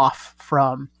far off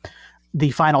from the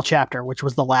final chapter, which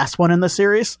was the last one in the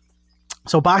series.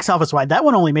 So box office wide, that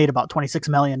one only made about 26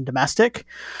 million domestic,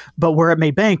 but where it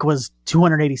made bank was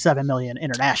 287 million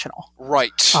international.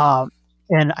 Right.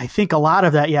 And I think a lot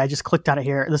of that, I just clicked on it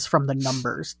here. This is from the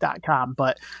numbers.com,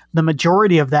 but the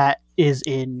majority of that is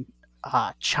in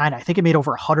China. I think it made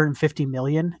over 150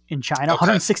 million in China, Okay.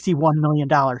 161 million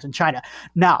dollars in China.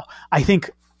 Now, I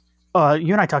think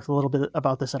you and I talked a little bit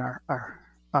about this in our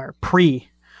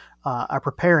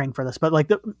preparing for this, but like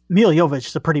Milla Jovovich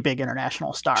is a pretty big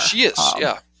international star. She is,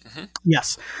 yeah. Mm-hmm.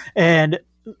 Yes, and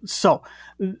so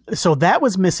that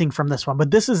was missing from this one,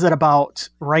 but this is at about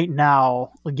right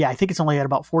now. Yeah, I think it's only at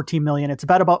about 14 million. It's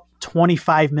about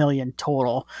 25 million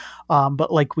total.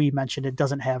 But like we mentioned, it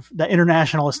doesn't have the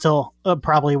international is still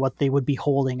probably what they would be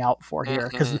holding out for here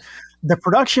because the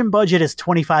production budget is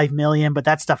 25 million, but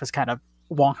that stuff is kind of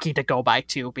wonky to go by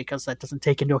too because that doesn't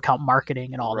take into account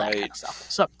marketing and all that kind of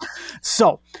stuff.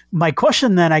 So my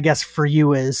question then, I guess, for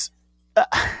you is.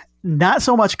 Not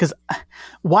so much because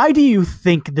why do you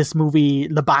think this movie,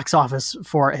 the box office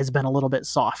for it has been a little bit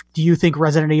soft? Do you think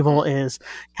Resident Evil is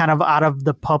kind of out of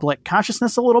the public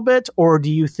consciousness a little bit, or do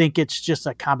you think it's just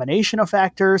a combination of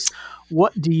factors?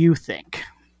 What do you think?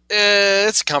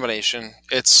 It's a combination.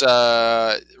 It's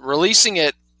releasing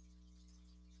it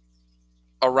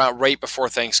around right before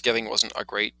Thanksgiving wasn't a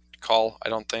great call, I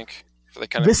don't think. For the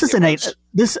kind of this is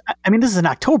this is an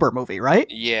October movie, right?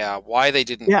 Yeah, why they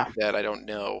didn't do that, I don't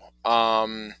know.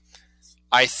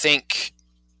 I think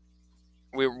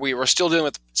we were still dealing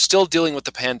with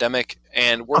the pandemic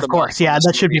and word of course, mouth.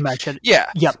 That should be mentioned. Yeah,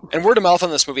 yep. And word of mouth on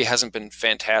this movie hasn't been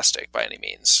fantastic by any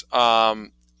means.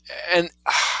 And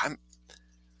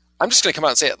I'm just gonna come out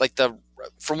and say it. Like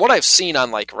from what I've seen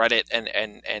on like Reddit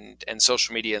and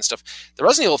social media and stuff, the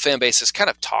Resident Evil fan base is kind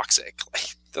of toxic.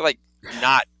 Like they're like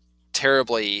not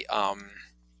terribly.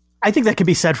 I think that could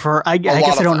be said for. I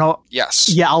guess I don't know. Yes.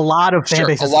 Yeah, a lot of fan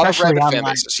bases, a lot of rabid fan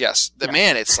bases. Yes.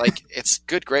 Man, it's like it's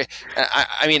good, great.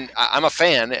 I mean, I'm a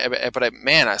fan, but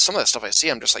man, some of the stuff I see,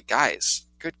 I'm just like, guys,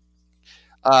 good.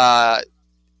 I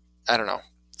don't know.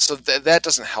 So that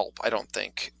doesn't help. I don't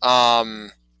think.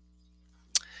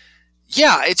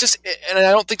 Yeah, it just, and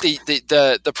I don't think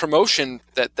the promotion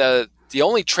that the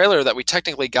only trailer that we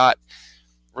technically got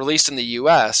released in the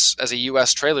U.S. as a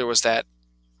U.S. trailer was that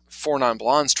Four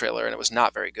Non-Blondes trailer, and it was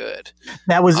not very good.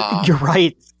 That was you're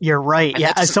right.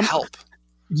 Yeah, that help.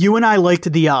 You and I liked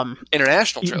the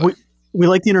international trailer. We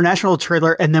liked the international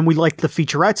trailer, and then we liked the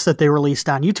featurettes that they released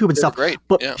on YouTube and stuff. Great,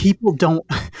 but people don't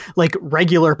like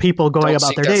regular people going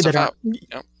about their day that are.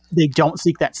 They don't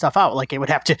seek that stuff out. Like you'd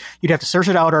have to search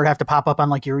it out or it'd have to pop up on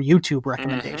like your YouTube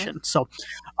recommendation. Mm-hmm. So,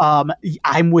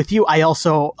 I'm with you. I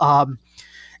also,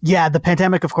 the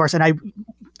pandemic, of course. And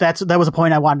that was a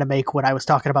point I wanted to make when I was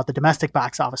talking about the domestic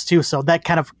box office too. So that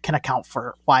kind of can account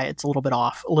for why it's a little bit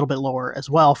off, a little bit lower as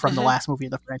well from the last movie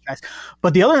of the franchise.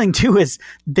 But the other thing too, is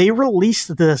they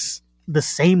released this the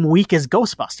same week as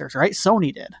Ghostbusters, right?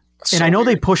 Sony did. And I know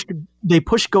they pushed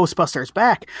Ghostbusters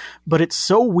back, but it's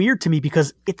so weird to me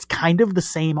because it's kind of the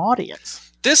same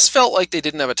audience. This felt like they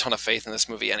didn't have a ton of faith in this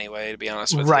movie anyway, to be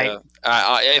honest with you.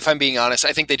 If I'm being honest,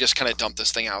 I think they just kind of dumped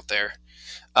this thing out there.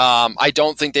 I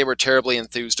don't think they were terribly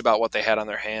enthused about what they had on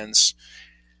their hands.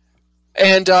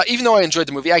 And even though I enjoyed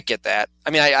the movie, I get that. I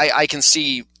mean, I can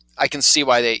see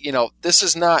why they, this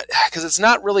is not, because it's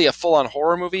not really a full-on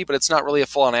horror movie, but it's not really a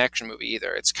full-on action movie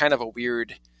either. It's kind of a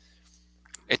weird...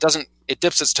 It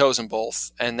dips its toes in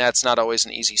both, and that's not always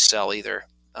an easy sell either.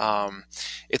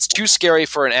 It's too scary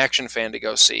for an action fan to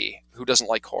go see who doesn't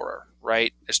like horror,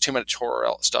 right? There's too much horror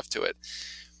stuff to it.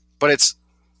 But it's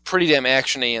pretty damn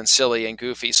actiony and silly and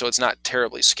goofy, so it's not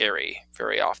terribly scary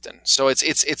very often. So it's a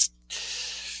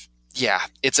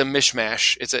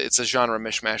mishmash. It's a genre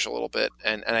mishmash a little bit,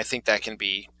 and I think that can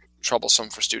be troublesome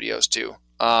for studios too.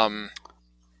 I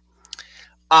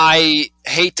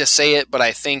hate to say it, but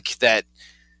I think that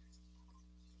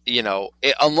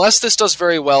unless this does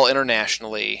very well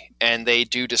internationally and they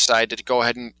do decide to go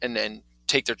ahead and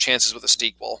take their chances with a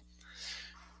sequel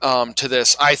to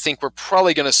this, I think we're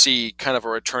probably going to see kind of a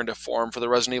return to form for the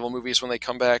Resident Evil movies when they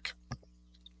come back.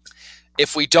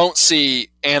 If we don't see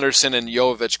Anderson and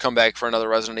Jovovich come back for another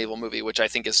Resident Evil movie, which I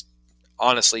think is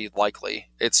honestly likely,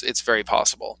 it's very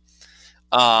possible.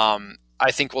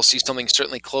 I think we'll see something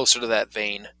certainly closer to that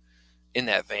vein,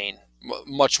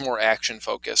 much more action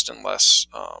focused and less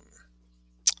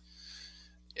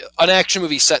an action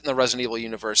movie set in the Resident Evil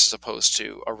universe as opposed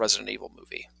to a Resident Evil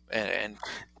movie, and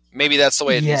maybe that's the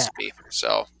way it needs to be.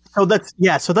 So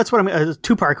that's what I'm. A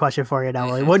 2-part question for you now.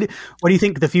 Mm-hmm. What do you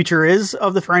think the future is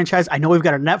of the franchise? I know we've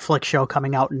got a Netflix show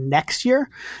coming out next year,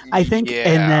 I think,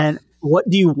 and then what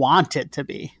do you want it to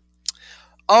be?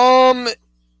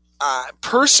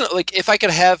 Personally, like if I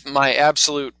could have my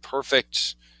absolute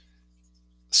perfect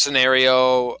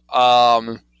scenario,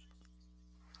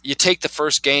 you take the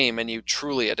first game and you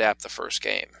truly adapt the first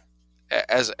game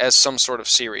as some sort of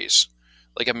series,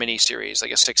 like a mini series,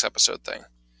 like a 6-episode thing.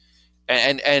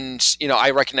 And you know,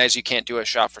 I recognize you can't do a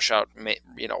shot for shot,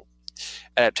 you know,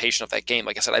 adaptation of that game.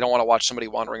 Like I said, I don't want to watch somebody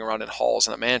wandering around in halls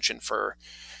in a mansion for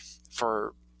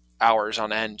hours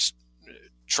on end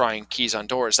trying keys on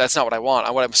doors. That's not what I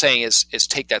want. What I'm saying is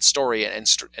take that story and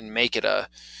make it a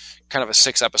kind of a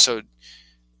 6-episode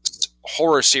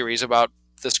horror series about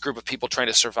this group of people trying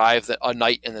to survive a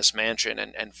night in this mansion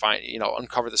and find, you know,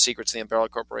 uncover the secrets of the Umbrella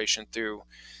Corporation through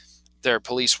their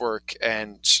police work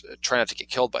and try not to get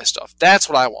killed by stuff. That's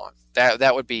what I want.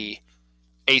 That would be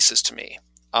aces to me.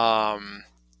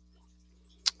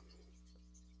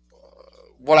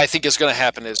 What I think is going to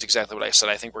happen is exactly what I said.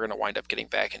 I think we're going to wind up getting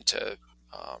back into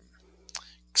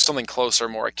something closer,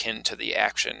 more akin to the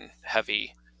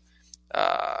action-heavy,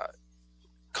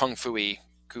 kung fu-y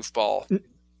goofball.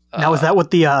 Now, is that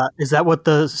what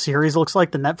the series looks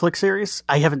like? The Netflix series?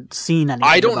 I haven't seen anything.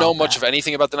 I don't know much of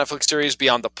anything about the Netflix series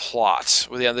beyond the plot,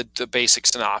 the basic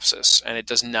synopsis, and it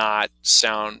does not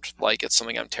sound like it's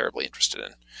something I'm terribly interested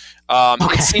in.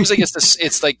 Okay. It seems like it's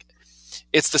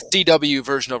the CW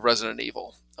version of Resident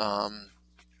Evil.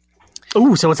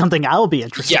 Ooh, so it's something I'll be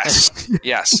interested in.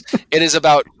 Yes. It is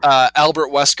about Albert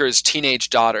Wesker's teenage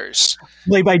daughters.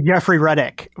 Played by Jeffrey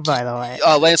Reddick, by the way.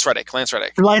 Lance Reddick, yeah.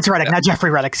 Not Jeffrey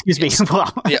Reddick, excuse me.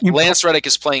 Lance Reddick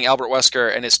is playing Albert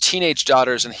Wesker and his teenage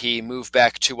daughters, and he moved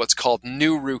back to what's called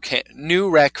New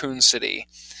Raccoon City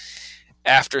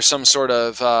after some sort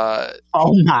of...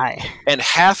 oh my. And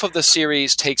half of the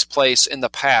series takes place in the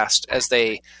past as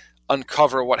they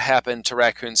uncover what happened to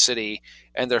Raccoon City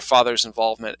and their father's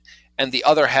involvement. And the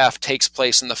other half takes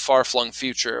place in the far-flung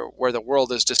future where the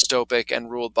world is dystopic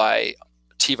and ruled by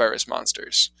T-virus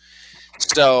monsters.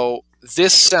 So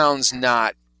this sounds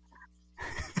not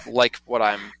like what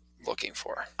I'm looking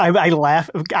for. I laugh.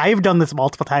 I've done this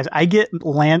multiple times. I get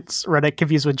Lance Reddick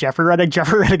confused with Jeffrey Reddick.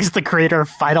 Jeffrey Reddick is the creator of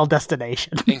Final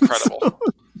Destination. Incredible.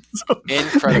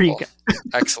 Incredible. There you go.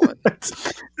 Excellent.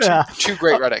 Two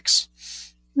great Reddicks.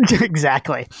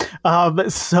 Exactly.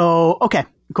 So, okay.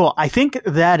 Cool. I think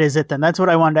that is it then. That's what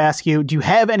I wanted to ask you. Do you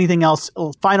have anything else?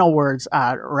 Final words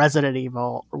on Resident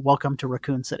Evil, Welcome to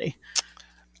Raccoon City.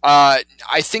 I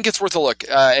think it's worth a look.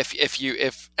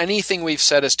 If anything we've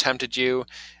said has tempted you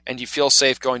and you feel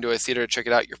safe going to a theater to check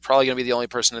it out, you're probably going to be the only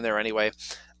person in there anyway,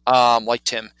 like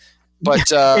Tim.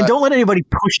 But and don't let anybody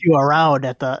push you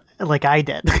around like I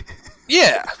did.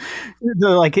 Yeah.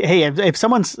 Like, hey, if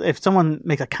someone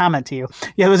makes a comment to you,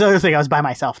 yeah, it was the other thing. I was by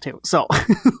myself too, so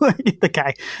the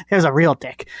guy, he was a real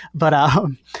dick. But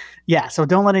yeah, so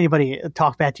don't let anybody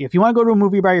talk bad to you. If you want to go to a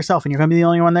movie by yourself and you're going to be the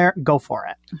only one there, go for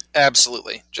it.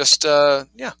 Absolutely. Just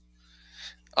yeah.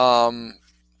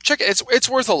 Check it. It's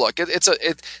worth a look.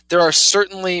 There are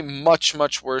certainly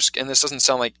much worse, and this doesn't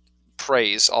sound like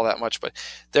praise all that much, but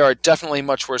there are definitely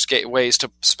much worse ways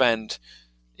to spend,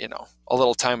 you know, a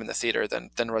little time in the theater than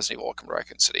Resident Evil Welcome to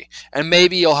Raccoon City. And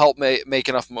maybe you'll help make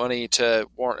enough money to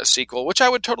warrant a sequel, which I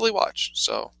would totally watch.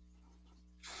 So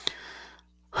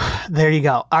there you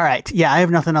go. All right. Yeah, I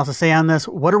have nothing else to say on this.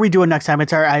 What are we doing next time?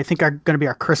 I think going to be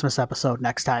our Christmas episode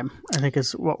next time, I think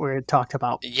is what we talked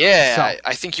about. Yeah, so,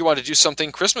 I think you want to do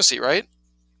something Christmassy, right?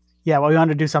 Yeah, well, we want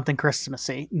to do something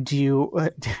Christmassy.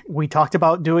 We talked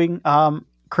about doing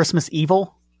Christmas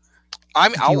Evil.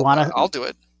 I'll do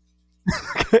it.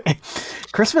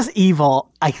 Christmas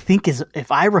Evil, I think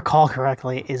if I recall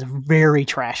correctly, is very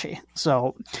trashy.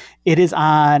 So it is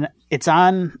on. Is it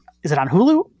on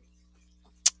Hulu?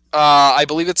 I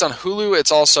believe it's on Hulu.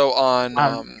 It's also on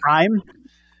Prime.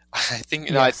 I think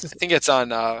yes. I think it's on.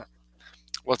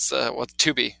 What's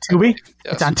Tubi? Tubi.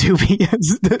 Yes. It's on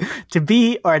Tubi. To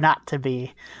be or not to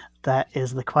be, that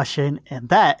is the question, and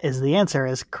that is the answer.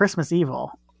 Is Christmas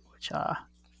Evil, which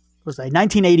was a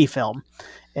 1980 film.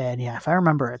 And yeah, if I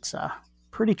remember, it's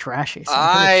pretty trashy. So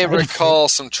I recall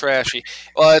some trashy.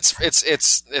 Well,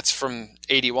 it's from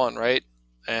 '81, right?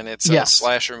 And it's a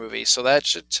slasher movie, so that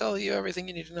should tell you everything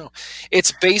you need to know.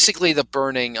 It's basically The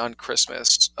Burning on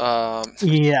Christmas.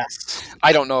 Yes.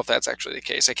 I don't know if that's actually the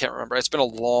case. I can't remember. It's been a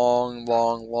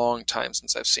long time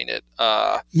since I've seen it.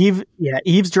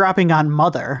 Eavesdropping on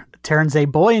Mother turns a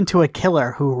boy into a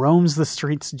killer who roams the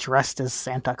streets dressed as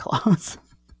Santa Claus.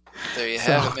 There you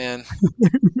have it, man.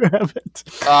 You have it.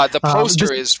 The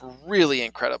poster is really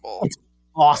incredible. It's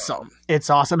awesome. It's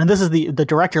awesome. And this is the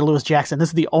director, Lewis Jackson. This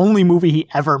is the only movie he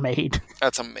ever made.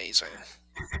 That's amazing.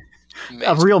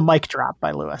 A real mic drop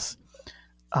by Lewis.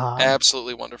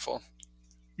 Absolutely wonderful.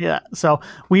 Yeah. So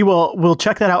we'll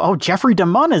check that out. Oh, Jeffrey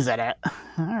DeMunn is in it.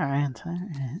 All right.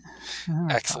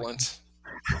 Excellent.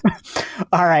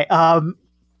 All right.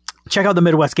 check out the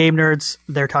Midwest Game Nerds.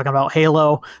 They're talking about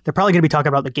Halo. They're probably going to be talking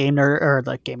about the Game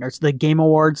Nerds, the Game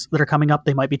Awards that are coming up.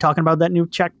 They might be talking about that new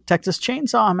Texas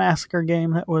Chainsaw Massacre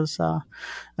game that was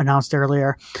announced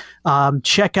earlier.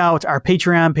 Check out our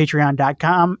Patreon,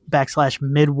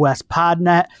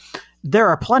 patreon.com/MidwestPodNet. There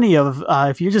are plenty of,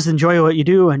 if you just enjoy what you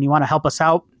do and you want to help us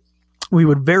out, we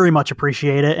would very much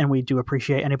appreciate it. And we do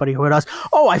appreciate anybody who does.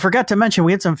 Oh, I forgot to mention,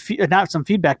 we had not some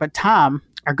feedback, but Tom,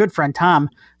 our good friend Tom,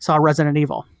 saw Resident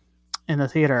Evil in the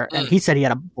theater, and he said he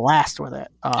had a blast with it.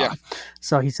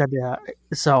 So he said,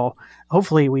 so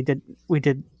hopefully we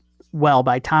did well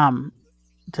by Tom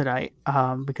tonight,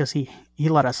 because he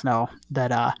let us know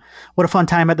that what a fun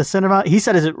time at the cinema. He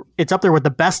said it's up there with the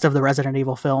best of the Resident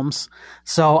Evil films.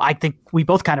 So I think we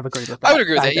both kind of agree with that. I would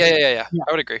agree with that. Yeah.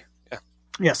 I would agree. Yeah.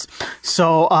 Yes.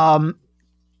 So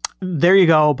there you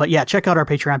go. But yeah, check out our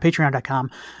Patreon,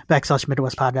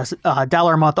 patreon.com/MidwestPodNet.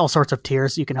 $1 a month, all sorts of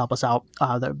tiers. You can help us out.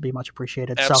 That would be much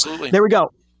appreciated. Absolutely. So there we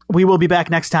go. We will be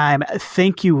back next time.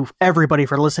 Thank you, everybody,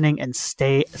 for listening, and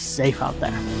stay safe out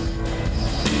there.